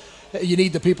 but you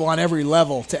need the people on every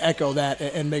level to echo that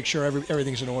and make sure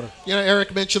everything's in order.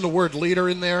 Eric mentioned the word leader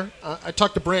in there. I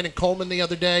talked to Brandon Coleman the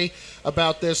other day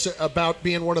about this, about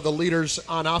being one of the leaders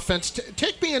on offense.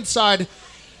 Take me inside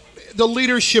the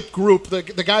leadership group,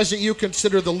 the guys that you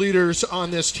consider the leaders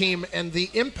on this team, and the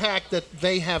impact that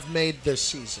they have made this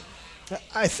season.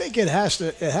 I think it has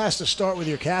to start with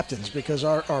your captains, because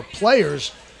our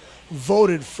players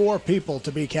voted for people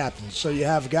to be captains. So you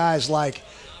have guys like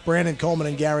Brandon Coleman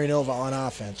and Gary Nova on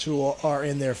offense, who are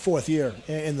in their fourth year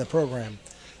in the program.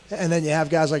 And then you have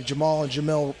guys like Jamal and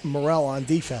Jamil Morrell on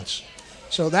defense.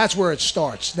 So that's where it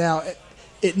starts. Now,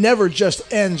 it never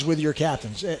just ends with your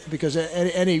captains, because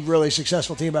any really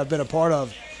successful team I've been a part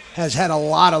of has had a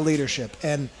lot of leadership.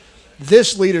 And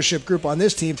this leadership group on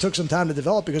this team took some time to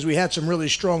develop, because we had some really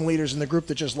strong leaders in the group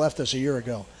that just left us a year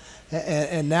ago.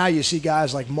 And now you see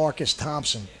guys like Marcus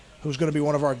Thompson, who's going to be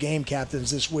one of our game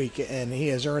captains this week, and he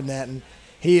has earned that. And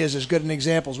he is as good an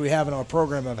example as we have in our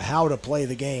program of how to play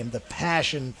the game. The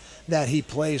passion that he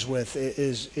plays with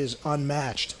is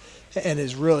unmatched and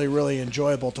is really, really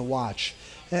enjoyable to watch.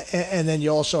 And then you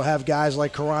also have guys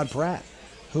like Karan Pratt,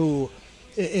 who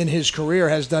in his career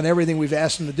has done everything we've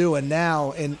asked him to do, and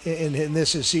now in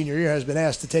this his senior year has been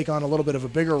asked to take on a little bit of a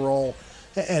bigger role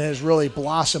and has really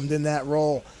blossomed in that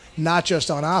role. Not just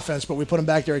on offense, but we put him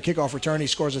back there at kickoff return, he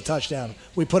scores a touchdown.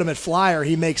 We put him at flyer,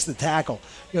 he makes the tackle.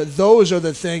 Those are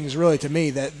the things, really, to me,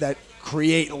 that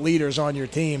create leaders on your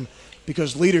team,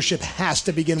 because leadership has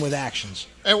to begin with actions.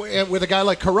 And with a guy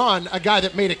like Karan, a guy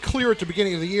that made it clear at the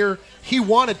beginning of the year he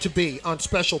wanted to be on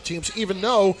special teams, even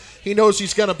though he knows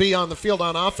he's going to be on the field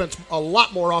on offense a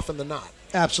lot more often than not.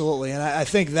 Absolutely, and I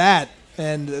think that,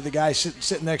 and the guy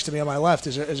sitting next to me on my left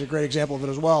is a great example of it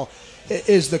as well,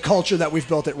 is the culture that we've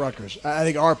built at Rutgers. I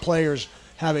think our players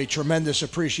have a tremendous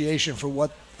appreciation for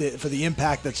for the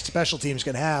impact that special teams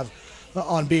can have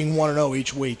on being 1-0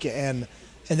 each week. And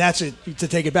that's to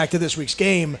take it back to this week's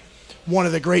game, one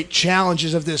of the great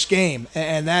challenges of this game.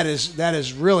 And that's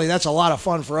a lot of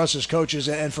fun for us as coaches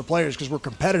and for players, because we're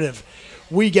competitive.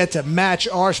 We get to match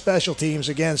our special teams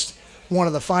against one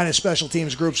of the finest special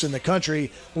teams groups in the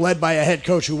country, led by a head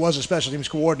coach who was a special teams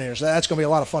coordinator. So that's going to be a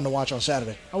lot of fun to watch on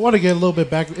Saturday. I want to get a little bit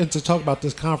back into talk about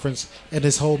this conference and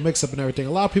this whole mix-up and everything.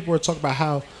 A lot of people were talking about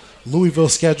how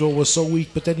Louisville's schedule was so weak,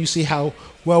 but then you see how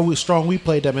strong we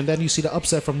played them, and then you see the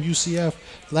upset from UCF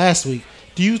last week.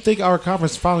 Do you think our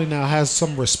conference finally now has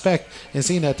some respect in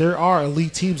seeing that there are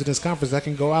elite teams in this conference that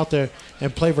can go out there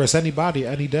and play versus anybody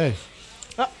any day?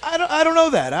 I don't know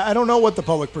that. I don't know what the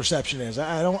public perception is.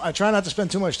 I try not to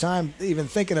spend too much time even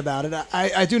thinking about it.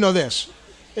 I do know this.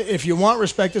 If you want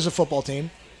respect as a football team,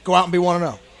 go out and be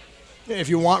 1-0. If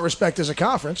you want respect as a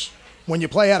conference, when you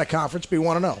play at a conference, be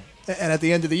 1-0. And at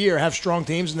the end of the year, have strong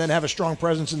teams and then have a strong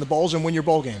presence in the bowls and win your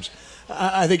bowl games.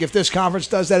 I think if this conference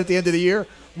does that at the end of the year,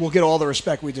 we'll get all the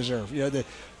respect we deserve.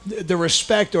 The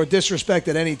respect or disrespect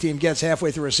that any team gets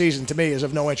halfway through a season, to me, is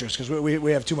of no interest, because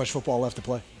we have too much football left to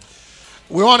play.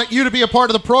 We want you to be a part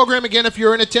of the program. Again, if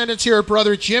you're in attendance here at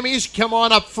Brother Jimmy's, come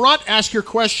on up front, ask your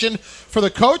question for the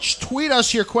coach. Tweet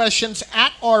us your questions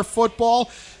at RFootball,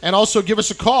 and also give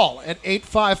us a call at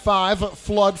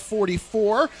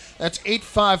 855-FLOOD-44. That's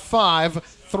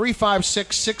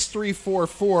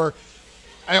 855-356-6344.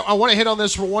 I want to hit on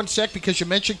this for 1 sec, because you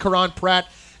mentioned Karan Pratt,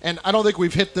 and I don't think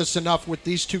we've hit this enough with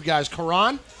these two guys,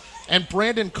 Karan and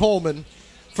Brandon Coleman,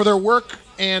 for their work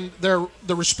and the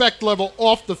respect level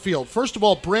off the field. First of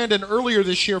all, Brandon, earlier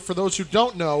this year, for those who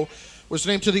don't know, was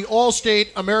named to the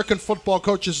All-State American Football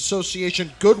Coaches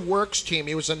Association Good Works team.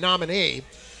 He was a nominee.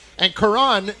 And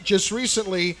Karan just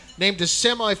recently named a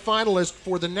semifinalist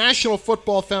for the National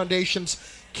Football Foundation's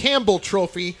Campbell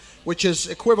Trophy, which is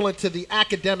equivalent to the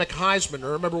academic Heisman.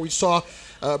 Remember, we saw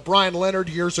Brian Leonard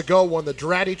years ago won the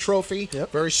Dratty Trophy,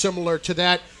 very similar to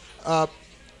that.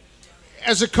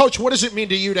 As a coach, what does it mean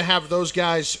to you to have those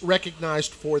guys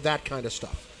recognized for that kind of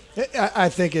stuff? I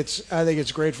think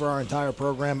it's great for our entire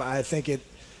program. I think it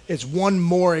it's one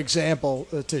more example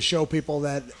to show people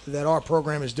that our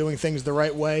program is doing things the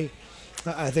right way.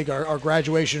 I think our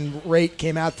graduation rate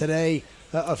came out today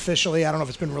officially. I don't know if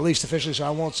it's been released officially, so I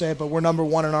won't say it, but we're number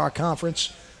 1 in our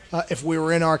conference. If we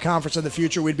were in our conference in the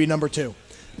future, we'd be number 2.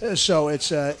 So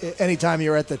it's anytime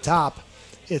you're at the top,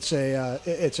 it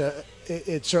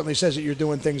certainly says that you're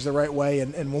doing things the right way.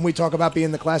 And when we talk about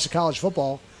being the class of college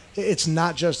football, it's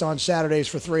not just on Saturdays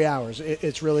for 3 hours.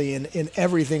 It's really in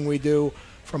everything we do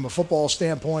from a football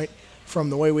standpoint, from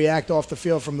the way we act off the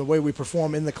field, from the way we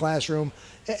perform in the classroom,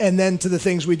 and then to the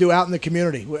things we do out in the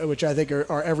community, which I think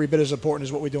are every bit as important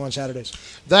as what we do on Saturdays.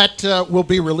 That will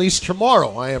be released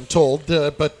tomorrow, I am told,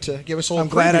 but give us a little I'm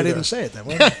glad I there. didn't say it that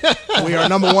way. We are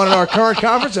number 1 in our current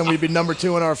conference, and we'd be number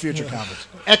 2 in our future conference.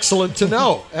 Excellent to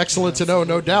know. Excellent to know,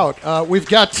 no doubt. We've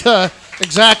got,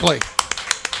 exactly.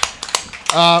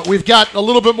 We've got a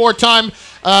little bit more time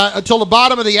until the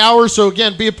bottom of the hour, so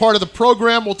again, be a part of the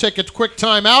program. We'll take a quick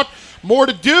time out. More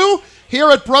to do here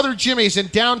at Brother Jimmy's in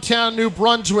downtown New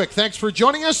Brunswick. Thanks for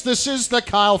joining us. This is the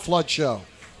Kyle Flood Show.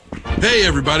 Hey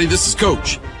everybody, this is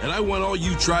Coach, and I want all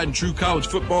you tried and true college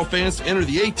football fans to enter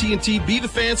the AT&T Be the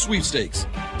Fan sweepstakes.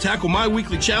 Tackle my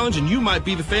weekly challenge and you might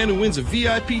be the fan who wins a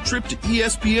VIP trip to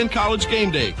ESPN College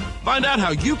Game Day. Find out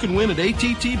how you can win at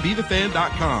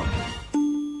attbethefan.com.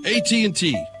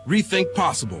 AT&T, rethink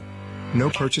possible. No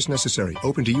purchase necessary.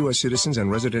 Open to U.S. citizens and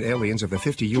resident aliens of the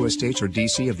 50 U.S. states or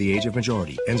D.C. of the age of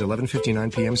majority. Ends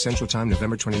 11:59 p.m. Central Time,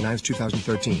 November 29,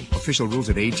 2013. Official rules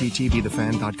at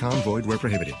attbethefan.com. Void where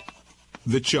prohibited.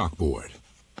 The chalkboard.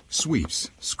 Sweeps,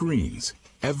 screens.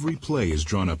 Every play is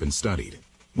drawn up and studied.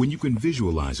 When you can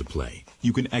visualize a play,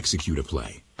 you can execute a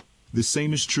play. The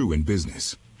same is true in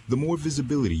business. The more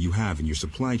visibility you have in your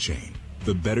supply chain,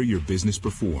 the better your business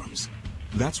performs.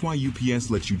 That's why UPS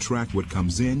lets you track what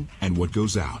comes in and what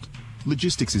goes out.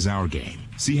 Logistics is our game.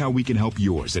 See how we can help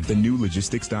yours at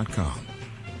thenewlogistics.com.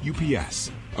 UPS,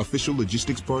 official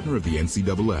logistics partner of the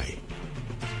NCAA.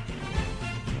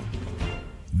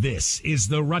 This is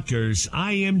the Rutgers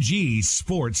IMG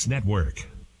Sports Network.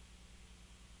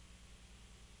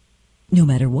 No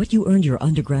matter what you earned your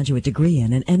undergraduate degree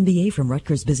in, an MBA from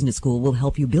Rutgers Business School will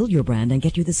help you build your brand and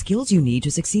get you the skills you need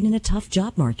to succeed in a tough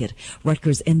job market.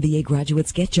 Rutgers MBA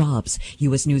graduates get jobs.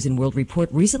 U.S. News & World Report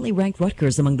recently ranked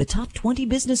Rutgers among the top 20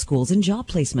 business schools in job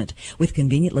placement. With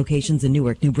convenient locations in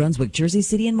Newark, New Brunswick, Jersey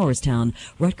City, and Morristown,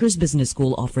 Rutgers Business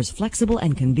School offers flexible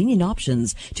and convenient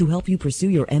options to help you pursue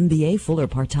your MBA full or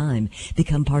part-time.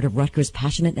 Become part of Rutgers'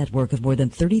 passionate network of more than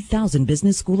 30,000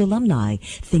 business school alumni.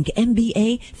 Think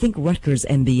MBA, think Rutgers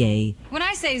MBA. When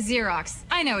I say Xerox,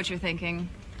 I know what you're thinking.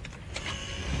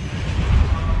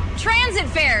 Transit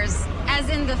fares, as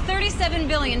in the 37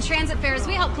 billion transit fares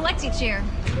we help collect each year.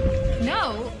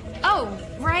 No. Oh,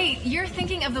 right. You're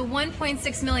thinking of the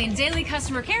 1.6 million daily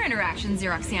customer care interactions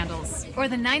Xerox handles, or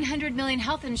the 900 million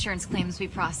health insurance claims we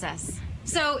process.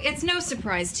 So it's no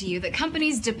surprise to you that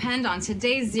companies depend on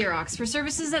today's Xerox for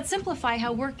services that simplify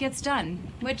how work gets done,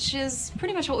 which is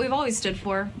pretty much what we've always stood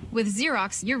for. With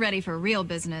Xerox, you're ready for real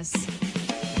business.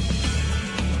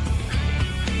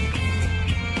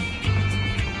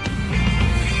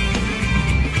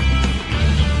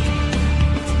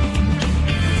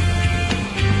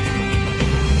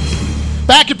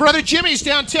 Back at Brother Jimmy's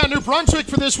downtown New Brunswick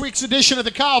for this week's edition of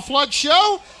the Kyle Flood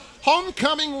Show.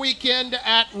 Homecoming weekend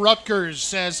at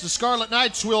Rutgers as the Scarlet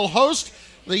Knights will host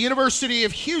the University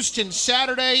of Houston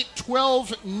Saturday,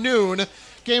 12 noon.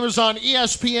 Game is on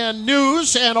ESPN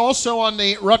News and also on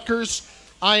the Rutgers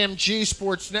IMG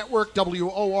Sports Network,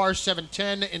 WOR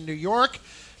 710 in New York,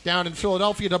 down in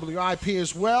Philadelphia, WIP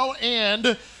as well,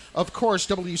 and, of course,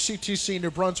 WCTC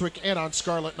New Brunswick and on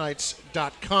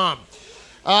ScarletKnights.com.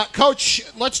 Coach,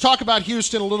 let's talk about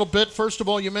Houston a little bit. First of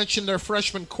all, you mentioned their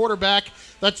freshman quarterback.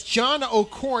 That's John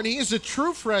O'Corn. He is a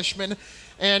true freshman,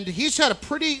 and he's had a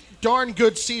pretty darn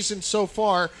good season so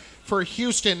far for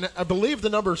Houston. I believe the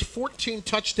number is 14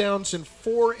 touchdowns and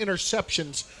 4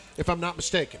 interceptions, if I'm not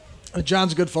mistaken.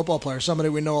 John's a good football player, somebody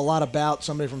we know a lot about,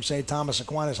 somebody from St. Thomas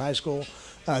Aquinas High School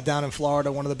down in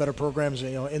Florida, one of the better programs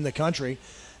in the country,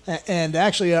 and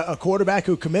actually a quarterback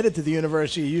who committed to the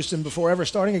University of Houston before ever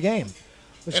starting a game.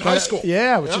 In high school.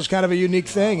 Yeah, which is kind of a unique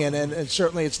thing, and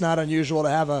certainly it's not unusual to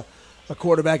have a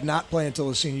quarterback not play until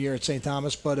his senior year at St.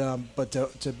 Thomas, but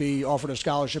to be offered a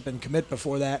scholarship and commit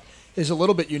before that is a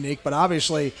little bit unique. But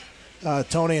obviously,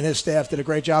 Tony and his staff did a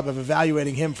great job of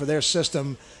evaluating him for their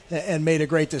system and made a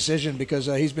great decision because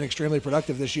he's been extremely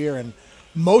productive this year and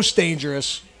most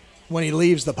dangerous when he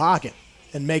leaves the pocket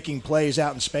and making plays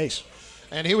out in space.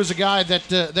 And he was a guy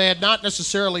that they had not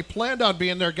necessarily planned on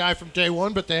being their guy from day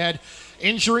one, but they had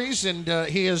injuries, and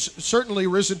he has certainly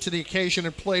risen to the occasion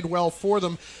and played well for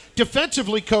them.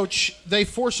 Defensively, Coach, they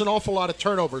force an awful lot of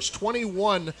turnovers,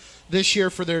 21 this year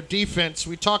for their defense.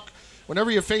 We talk,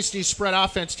 whenever you face these spread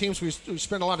offense teams, we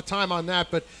spend a lot of time on that,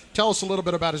 but tell us a little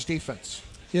bit about his defense.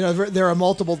 You know, there are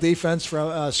multiple defense. From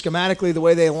schematically, the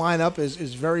way they line up is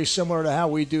very similar to how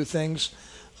we do things.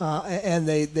 And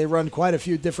they run quite a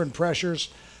few different pressures,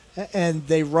 and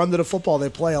they run to the football. They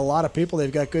play a lot of people.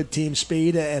 They've got good team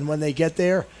speed, and when they get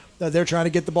there, they're trying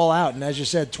to get the ball out. And as you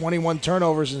said, 21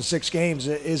 turnovers in 6 games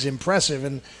is impressive,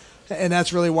 and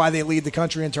that's really why they lead the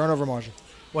country in turnover margin.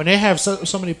 When they have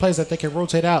so many plays that they can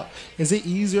rotate out, is it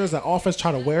easier as an offense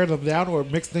try to wear them down or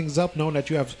mix things up, knowing that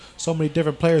you have so many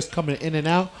different players coming in and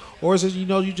out? Or is it,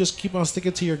 you just keep on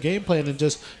sticking to your game plan and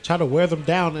just try to wear them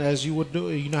down as you would do?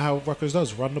 You know how Rutgers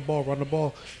does, run the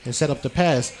ball, and set up the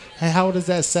pass. And how does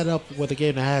that set up with a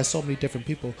game that has so many different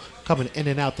people coming in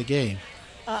and out the game?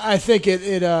 I think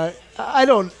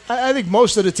I think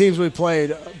most of the teams we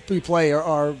play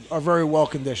are very well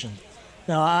conditioned.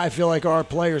 Now, I feel like our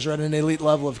players are at an elite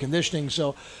level of conditioning,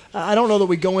 so I don't know that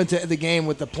we go into the game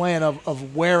with the plan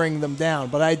of wearing them down.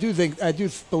 But I do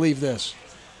believe this.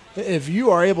 If you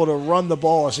are able to run the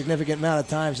ball a significant amount of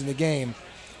times in the game,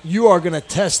 you are going to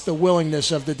test the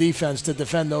willingness of the defense to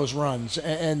defend those runs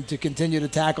and to continue to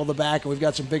tackle the back. And we've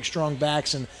got some big, strong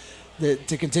backs, and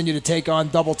to continue to take on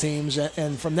double teams.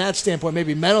 And from that standpoint,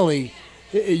 maybe mentally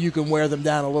you can wear them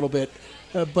down a little bit.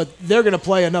 But they're going to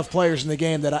play enough players in the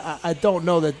game that I don't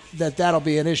know that'll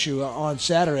be an issue on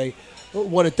Saturday.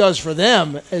 What it does for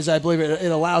them is I believe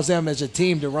it allows them as a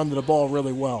team to run the ball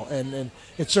really well. And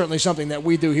it's certainly something that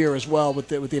we do here as well with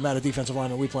the amount of defensive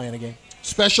linemen we play in a game.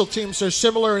 Special teams are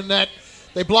similar in that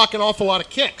they block an awful lot of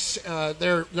kicks.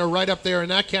 They're right up there in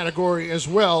that category as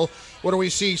well. What do we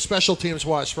see special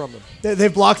teams-wise from them?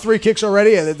 They've blocked 3 kicks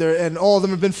already, and all of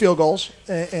them have been field goals.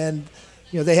 And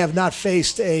they have not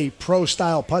faced a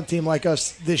pro-style punt team like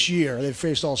us this year. They've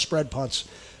faced all spread punts.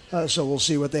 So we'll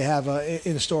see what they have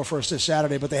in store for us this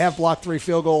Saturday. But they have blocked 3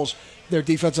 field goals. Their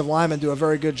defensive linemen do a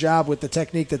very good job with the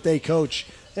technique that they coach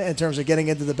in terms of getting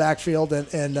into the backfield.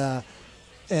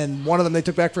 And one of them they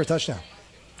took back for a touchdown.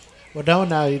 Well,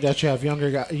 now that you have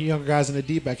younger guys in the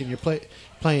deep back and you're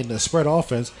playing the spread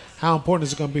offense, how important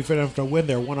is it going to be for them to win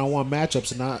their one-on-one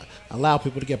matchups and not allow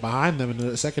people to get behind them in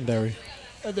the secondary?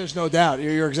 There's no doubt.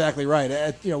 You're exactly right.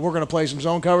 We're going to play some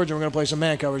zone coverage and we're going to play some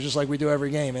man coverage just like we do every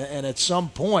game. And at some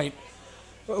point,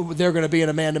 they're going to be in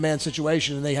a man-to-man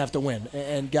situation and they have to win.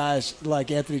 And guys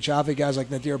like Anthony Chaffee, guys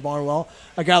like Nadir Barnwell,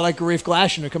 a guy like Garif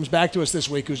Glashan who comes back to us this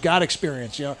week who's got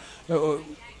experience.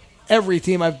 Every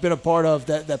team I've been a part of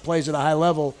that plays at a high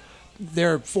level,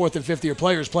 their 4th and 5th year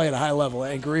players play at a high level,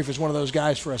 and Garif is one of those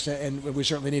guys for us, and we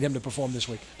certainly need him to perform this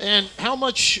week. And how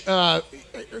much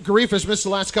Garif has missed the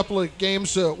last couple of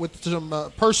games with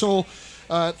some personal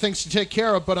things to take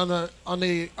care of, but on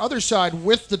the other side,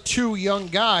 with the 2 young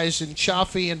guys, and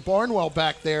Chaffee and Barnwell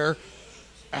back there,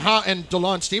 and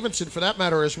DeLon Stevenson for that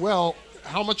matter as well,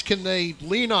 how much can they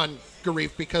lean on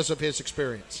Garif because of his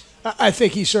experience? I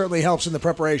think he certainly helps in the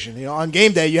preparation. On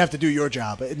game day, you have to do your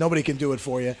job. Nobody can do it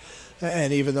for you.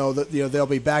 And even though they'll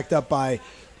be backed up by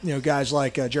guys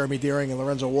like Jeremy Deering and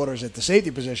Lorenzo Waters at the safety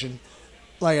position,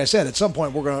 like I said, at some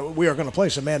point we are going to play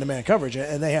some man-to-man coverage,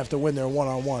 and they have to win their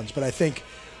one-on-ones. But I think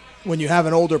when you have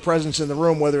an older presence in the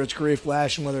room, whether it's Garif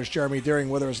Glashan, whether it's Jeremy Deering,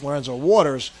 whether it's Lorenzo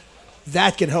Waters,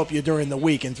 that can help you during the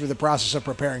week and through the process of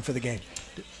preparing for the game.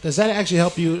 Does that actually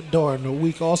help you during the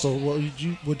week also?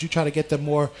 Would you try to get them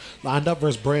more lined up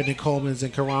versus Brandon Coleman's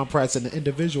and Karan Pratt's and the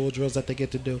individual drills that they get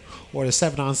to do, or the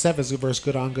 7-on-7s versus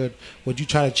good on good? Would you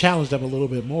try to challenge them a little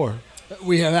bit more?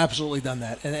 We have absolutely done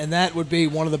that, and that would be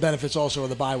one of the benefits also of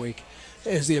the bye week,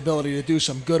 is the ability to do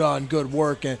some good on good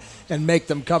work and make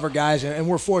them cover guys. And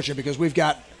we're fortunate because we've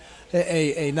got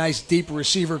a nice deep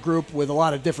receiver group with a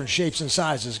lot of different shapes and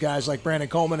sizes, guys like Brandon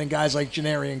Coleman and guys like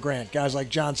Janarian Grant, guys like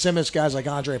John Simmons, guys like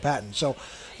Andre Patton. So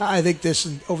I think this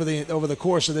over the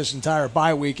course of this entire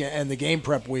bye week and the game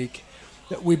prep week,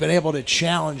 that we've been able to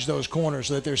challenge those corners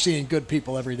so that they're seeing good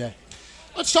people every day.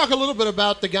 Let's talk a little bit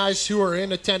about the guys who are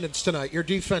in attendance tonight, your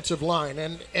defensive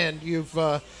line, and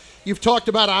you've talked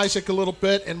about Isaac a little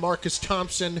bit and Marcus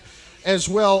Thompson as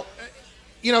well.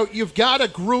 You've got a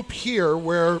group here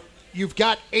where you've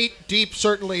got 8 deep,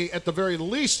 certainly at the very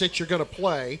least, that you're going to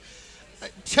play.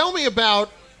 Tell me about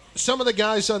some of the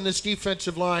guys on this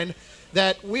defensive line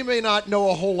that we may not know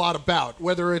a whole lot about,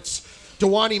 whether it's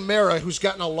Dewani Mera, who's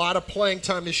gotten a lot of playing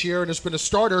time this year and has been a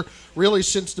starter really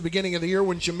since the beginning of the year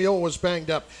when Jamil was banged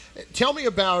up. Tell me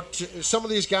about some of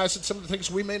these guys and some of the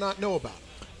things we may not know about.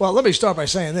 Well, let me start by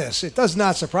saying this. It does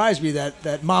not surprise me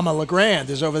that Mama LeGrand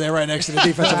is over there right next to the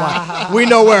defensive line. We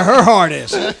know where her heart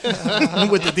is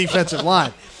with the defensive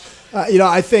line.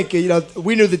 I think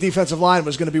we knew the defensive line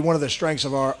was going to be one of the strengths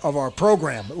of our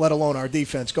program, let alone our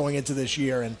defense going into this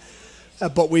year. And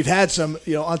but we've had some,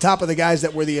 on top of the guys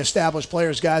that were the established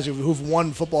players, guys who've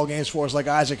won football games for us, like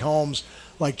Isaac Holmes,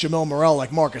 like Jamil Morrell,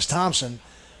 like Marcus Thompson.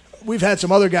 We've had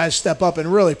some other guys step up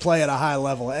and really play at a high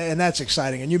level, and that's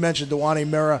exciting. And you mentioned Dewani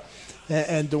Mera,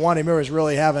 and Dewani Mera is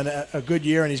really having a good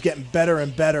year, and he's getting better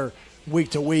and better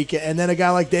week to week. And then a guy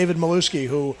like David Maluski,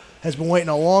 who has been waiting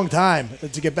a long time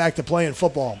to get back to playing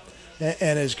football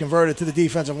and is converted to the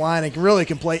defensive line and really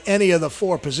can play any of the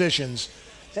 4 positions.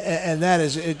 And that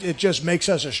is, it just makes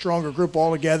us a stronger group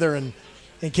altogether. And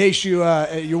in case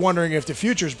you're wondering if the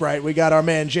future's bright, we got our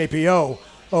man JPO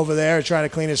over there trying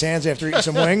to clean his hands after eating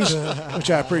some wings,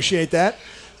 which I appreciate that.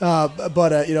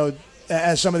 But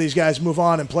as some of these guys move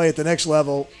on and play at the next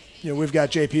level, we've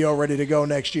got JPO ready to go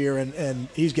next year, and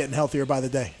he's getting healthier by the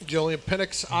day. Julian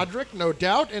Penix-Odrick, no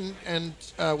doubt, and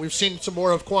we've seen some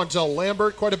more of Quanzell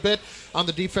Lambert quite a bit on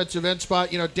the defensive end spot.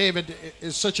 David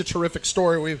is such a terrific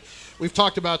story. We've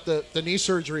talked about the knee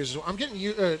surgeries. I'm getting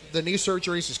the knee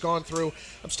surgeries he's gone through.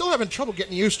 I'm still having trouble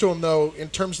getting used to him, though, in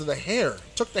terms of the hair.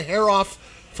 Took the hair off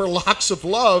for Locks of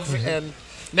Love, and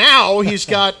now he's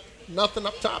got nothing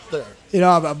up top there.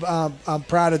 I'm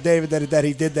proud of David that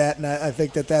he did that, and I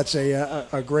think that's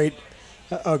a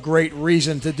great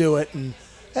reason to do it. And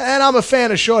I'm a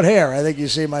fan of short hair. I think you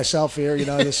see myself here.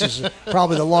 This is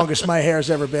probably the longest my hair's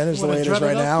ever been, is the way it is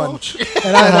right now.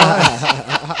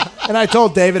 And I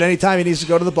told David anytime he needs to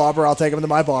go to the barber, I'll take him to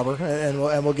my barber, and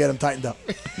we'll get him tightened up.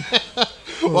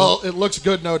 Well, it looks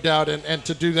good, no doubt, and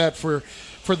to do that for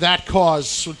that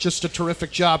cause, just a terrific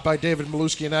job by David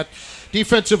Maluski and that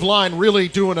defensive line, really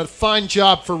doing a fine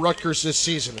job for Rutgers this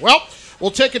season. Well,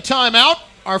 we'll take a timeout,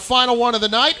 our final one of the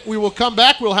night. We will come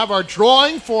back. We'll have our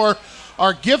drawing for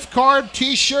our gift card,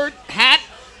 T-shirt, hat,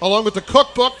 along with the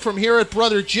cookbook from here at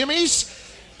Brother Jimmy's,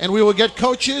 and we will get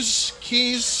coaches'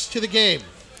 keys to the game.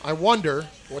 I wonder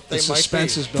what they might be.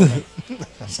 Suspense is building.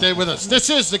 Stay with us. This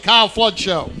is the Kyle Flood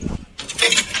Show.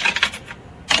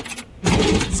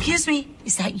 Excuse me,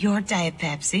 is that your Diet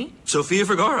Pepsi? Sofia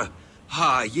Vergara.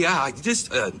 Yeah, this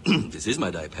is my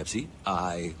Diet Pepsi.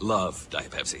 I love Diet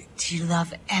Pepsi. Do you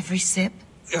love every sip?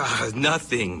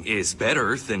 Nothing is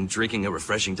better than drinking a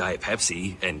refreshing Diet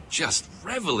Pepsi and just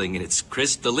reveling in its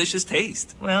crisp, delicious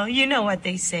taste. Well, you know what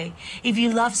they say. If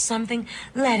you love something,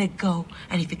 let it go.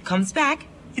 And if it comes back,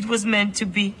 it was meant to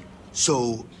be.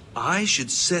 So I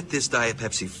should set this Diet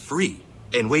Pepsi free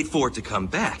and wait for it to come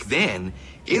back. Then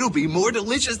it'll be more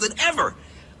delicious than ever.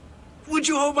 Would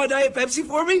you hold my Diet Pepsi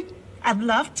for me? I'd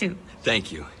love to.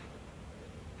 Thank you.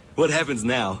 What happens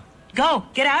now? Go,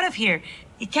 get out of here.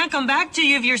 It can't come back to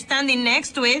you if you're standing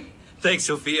next to it. Thanks,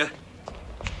 Sophia.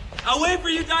 I'll wait for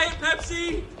you, Diet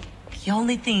Pepsi. The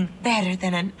only thing better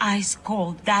than an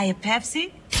ice-cold Diet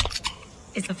Pepsi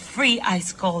is a free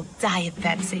ice-cold Diet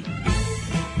Pepsi.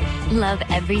 Love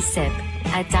every sip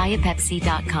at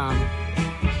dietpepsi.com.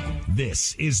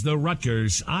 This is the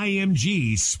Rutgers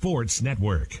IMG Sports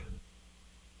Network.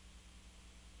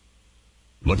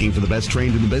 Looking for the best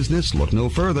trained in the business? Look no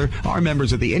further. Our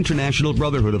members at the International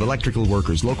Brotherhood of Electrical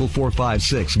Workers, Local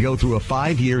 456, go through a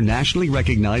 5-year nationally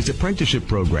recognized apprenticeship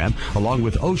program, along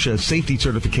with OSHA safety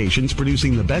certifications,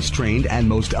 producing the best trained and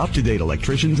most up-to-date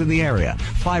electricians in the area.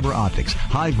 Fiber optics,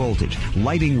 high voltage,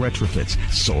 lighting retrofits,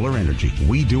 solar energy.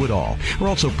 We do it all. We're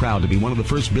also proud to be one of the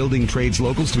first building trades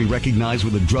locals to be recognized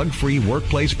with a drug-free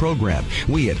workplace program.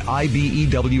 We at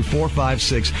IBEW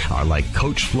 456 are like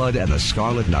Coach Flood and the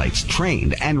Scarlet Knights,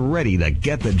 trained and ready to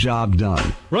get the job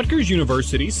done. Rutgers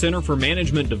University's Center for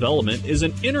Management Development is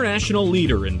an international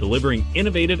leader in delivering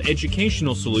innovative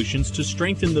educational solutions to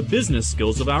strengthen the business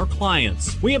skills of our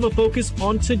clients. We have a focus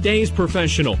on today's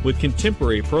professional with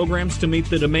contemporary programs to meet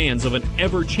the demands of an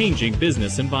ever-changing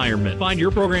business environment. Find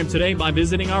your program today by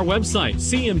visiting our website,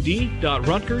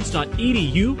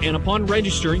 cmd.rutgers.edu, and upon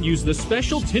registering, use the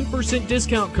special 10%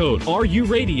 discount code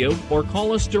RURadio or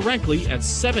call us directly at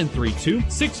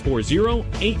 732-640-1853.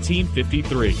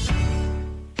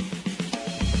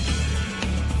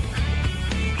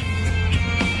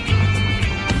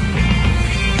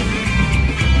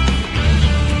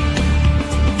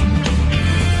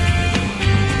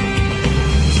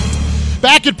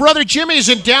 Back at Brother Jimmy's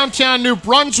in downtown New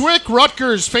Brunswick,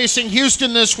 Rutgers facing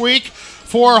Houston this week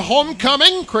for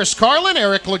homecoming. Chris Carlin,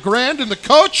 Eric LeGrand, and the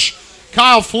coach.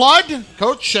 Kyle Flood,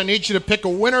 Coach, I need you to pick a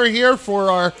winner here for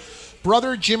our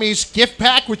Brother Jimmy's gift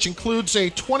pack, which includes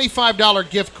a $25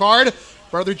 gift card,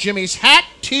 Brother Jimmy's hat,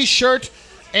 T-shirt,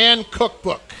 and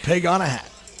cookbook. Pig on a hat.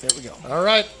 There we go. All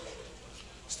right.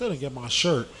 Still didn't get my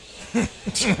shirt.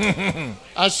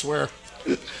 I swear.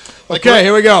 Okay,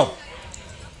 here we go.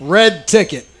 Red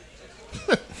ticket.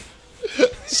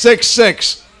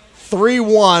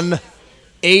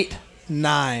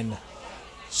 663189.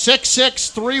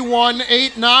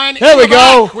 663189. There we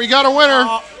go. We got a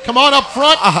winner. Come on up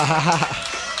front.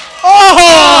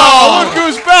 Oh, look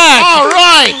who's back. All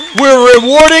right. We're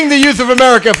rewarding the youth of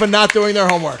America for not doing their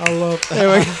homework. I love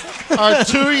There we go. Our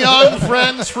two young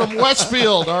friends from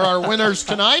Westfield are our winners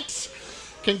tonight.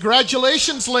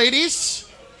 Congratulations,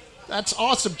 ladies. That's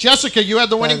awesome. Jessica, you had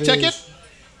the winning ticket?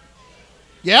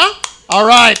 Yeah? All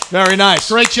right. Very nice.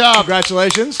 Great job.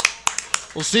 Congratulations.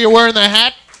 We'll see you wearing the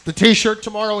hat, the T-shirt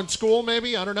tomorrow in school,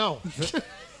 maybe? I don't know.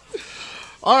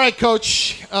 All right,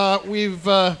 Coach.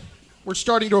 We're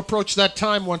starting to approach that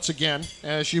time once again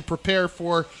as you prepare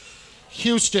for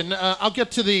Houston. I'll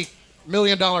get to the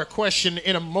million-dollar question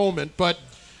in a moment, but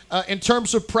in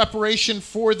terms of preparation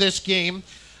for this game,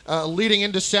 leading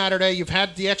into Saturday, you've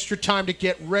had the extra time to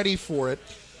get ready for it.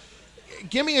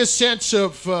 Give me a sense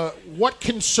of what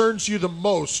concerns you the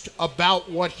most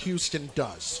about what Houston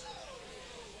does.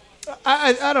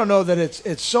 I don't know that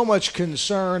it's so much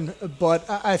concern, but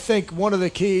I think one of the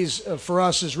keys for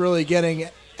us is really getting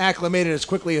acclimated as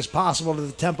quickly as possible to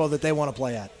the tempo that they want to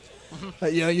play at.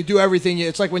 You do everything.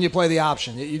 It's like when you play the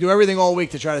option. You do everything all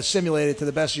week to try to simulate it to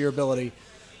the best of your ability,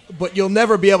 but you'll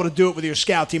never be able to do it with your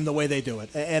scout team the way they do it.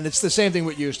 And it's the same thing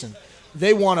with Houston.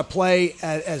 They want to play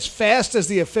as fast as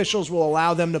the officials will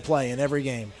allow them to play in every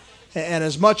game. And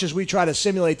as much as we try to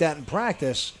simulate that in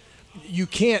practice, you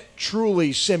can't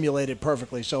truly simulate it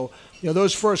perfectly. So,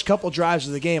 those first couple drives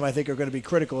of the game, I think, are going to be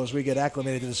critical as we get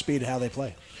acclimated to the speed of how they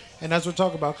play. And as we're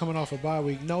talking about coming off a bye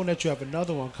week, knowing that you have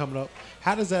another one coming up,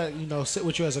 how does that, sit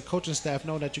with you as a coaching staff,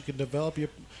 knowing that you can develop your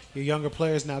younger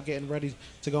players now getting ready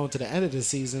to go into the end of the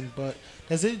season? But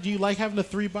do you like having the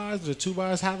 3 buys or the 2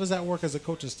 buys? How does that work as a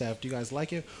coaching staff? Do you guys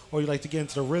like it, or you like to get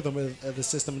into the rhythm of the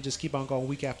system and just keep on going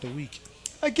week after week?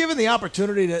 Given the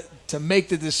opportunity to make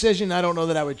the decision, I don't know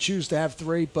that I would choose to have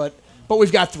 3, but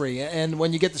we've got 3. And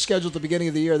when you get the schedule at the beginning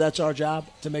of the year, that's our job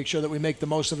to make sure that we make the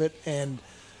most of it. And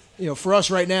for us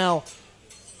right now,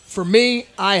 for me,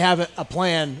 I have a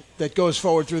plan that goes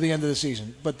forward through the end of the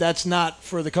season. But that's not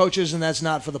for the coaches and that's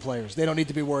not for the players. They don't need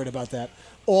to be worried about that.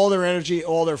 All their energy,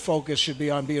 all their focus should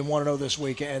be on being 1-0 this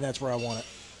week, and that's where I want it.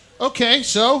 Okay,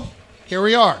 so here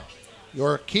we are.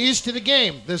 Your keys to the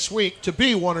game this week to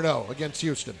be 1-0 against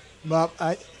Houston. Well,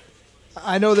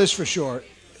 I know this for sure.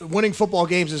 Winning football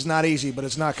games is not easy, but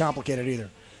it's not complicated either.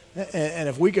 And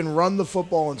if we can run the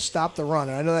football and stop the run,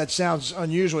 and I know that sounds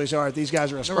unusual. All right, these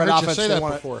guys are a spread offense.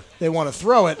 They want to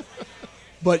throw it,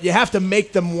 but you have to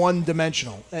make them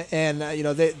one-dimensional. And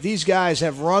these guys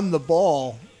have run the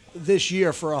ball this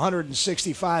year for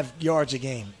 165 yards a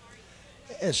game.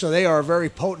 And so they are a very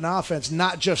potent offense,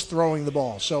 not just throwing the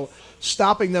ball. So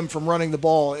stopping them from running the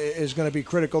ball is going to be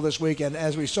critical this week. And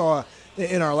as we saw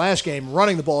in our last game,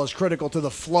 running the ball is critical to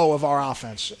the flow of our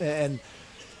offense. And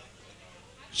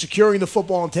securing the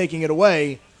football and taking it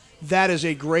away, that is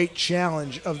a great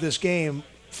challenge of this game,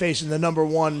 facing the number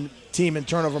 1 team in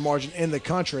turnover margin in the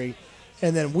country.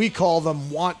 And then we call them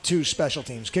want-to special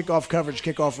teams, kickoff coverage,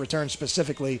 kickoff return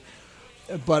specifically.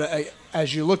 But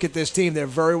as you look at this team, they're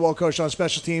very well coached on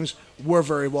special teams. We're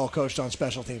very well coached on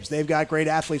special teams. They've got great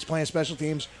athletes playing special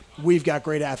teams. We've got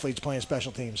great athletes playing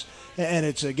special teams. And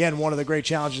it's, again, one of the great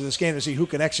challenges of this game to see who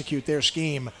can execute their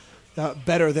scheme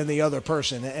better than the other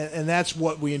person. And that's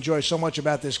what we enjoy so much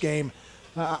about this game.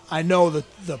 I know that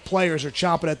the players are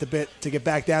chomping at the bit to get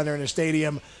back down there in the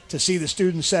stadium, to see the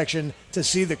student section, to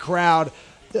see the crowd,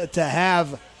 to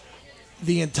have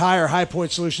the entire High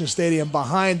Point Solutions Stadium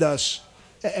behind us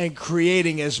and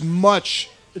creating as much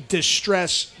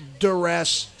distress,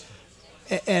 duress,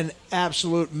 and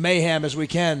absolute mayhem as we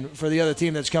can for the other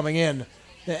team that's coming in.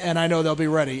 And I know they'll be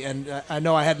ready. And I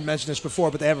know I hadn't mentioned this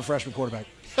before, but they have a freshman quarterback.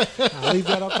 I'll leave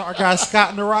that up to our guy Scott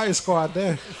and the Riot Squad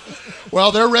there.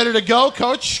 Well, they're ready to go,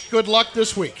 Coach. Good luck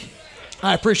this week.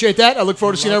 I appreciate that. I look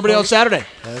forward to seeing everybody else Saturday.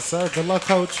 Yes, sir. Good luck,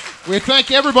 Coach. We thank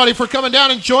everybody for coming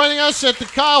down and joining us at the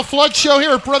Kyle Flood Show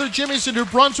here at Brother Jimmy's in New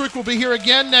Brunswick. We'll be here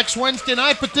again next Wednesday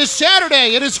night. But this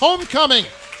Saturday, it is homecoming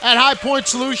at High Point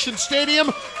Solutions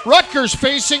Stadium. Rutgers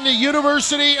facing the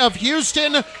University of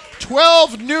Houston.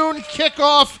 12 noon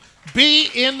kickoff. Be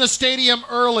in the stadium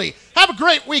early. Have a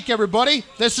great week, everybody.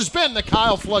 This has been the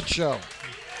Kyle Flood Show.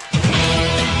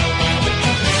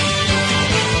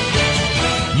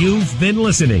 You've been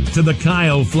listening to The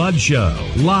Kyle Flood Show,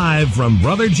 live from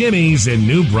Brother Jimmy's in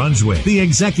New Brunswick. The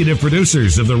executive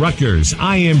producers of the Rutgers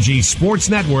IMG Sports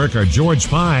Network are George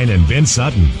Pine and Vince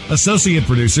Sutton. Associate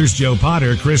producers Joe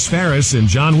Potter, Chris Ferris, and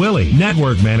John Willie.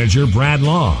 Network manager Brad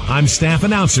Law. I'm staff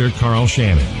announcer Carl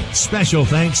Shannon. Special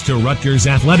thanks to Rutgers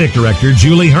Athletic Director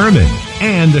Julie Herman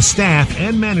and the staff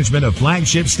and management of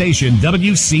flagship station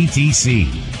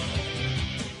WCTC.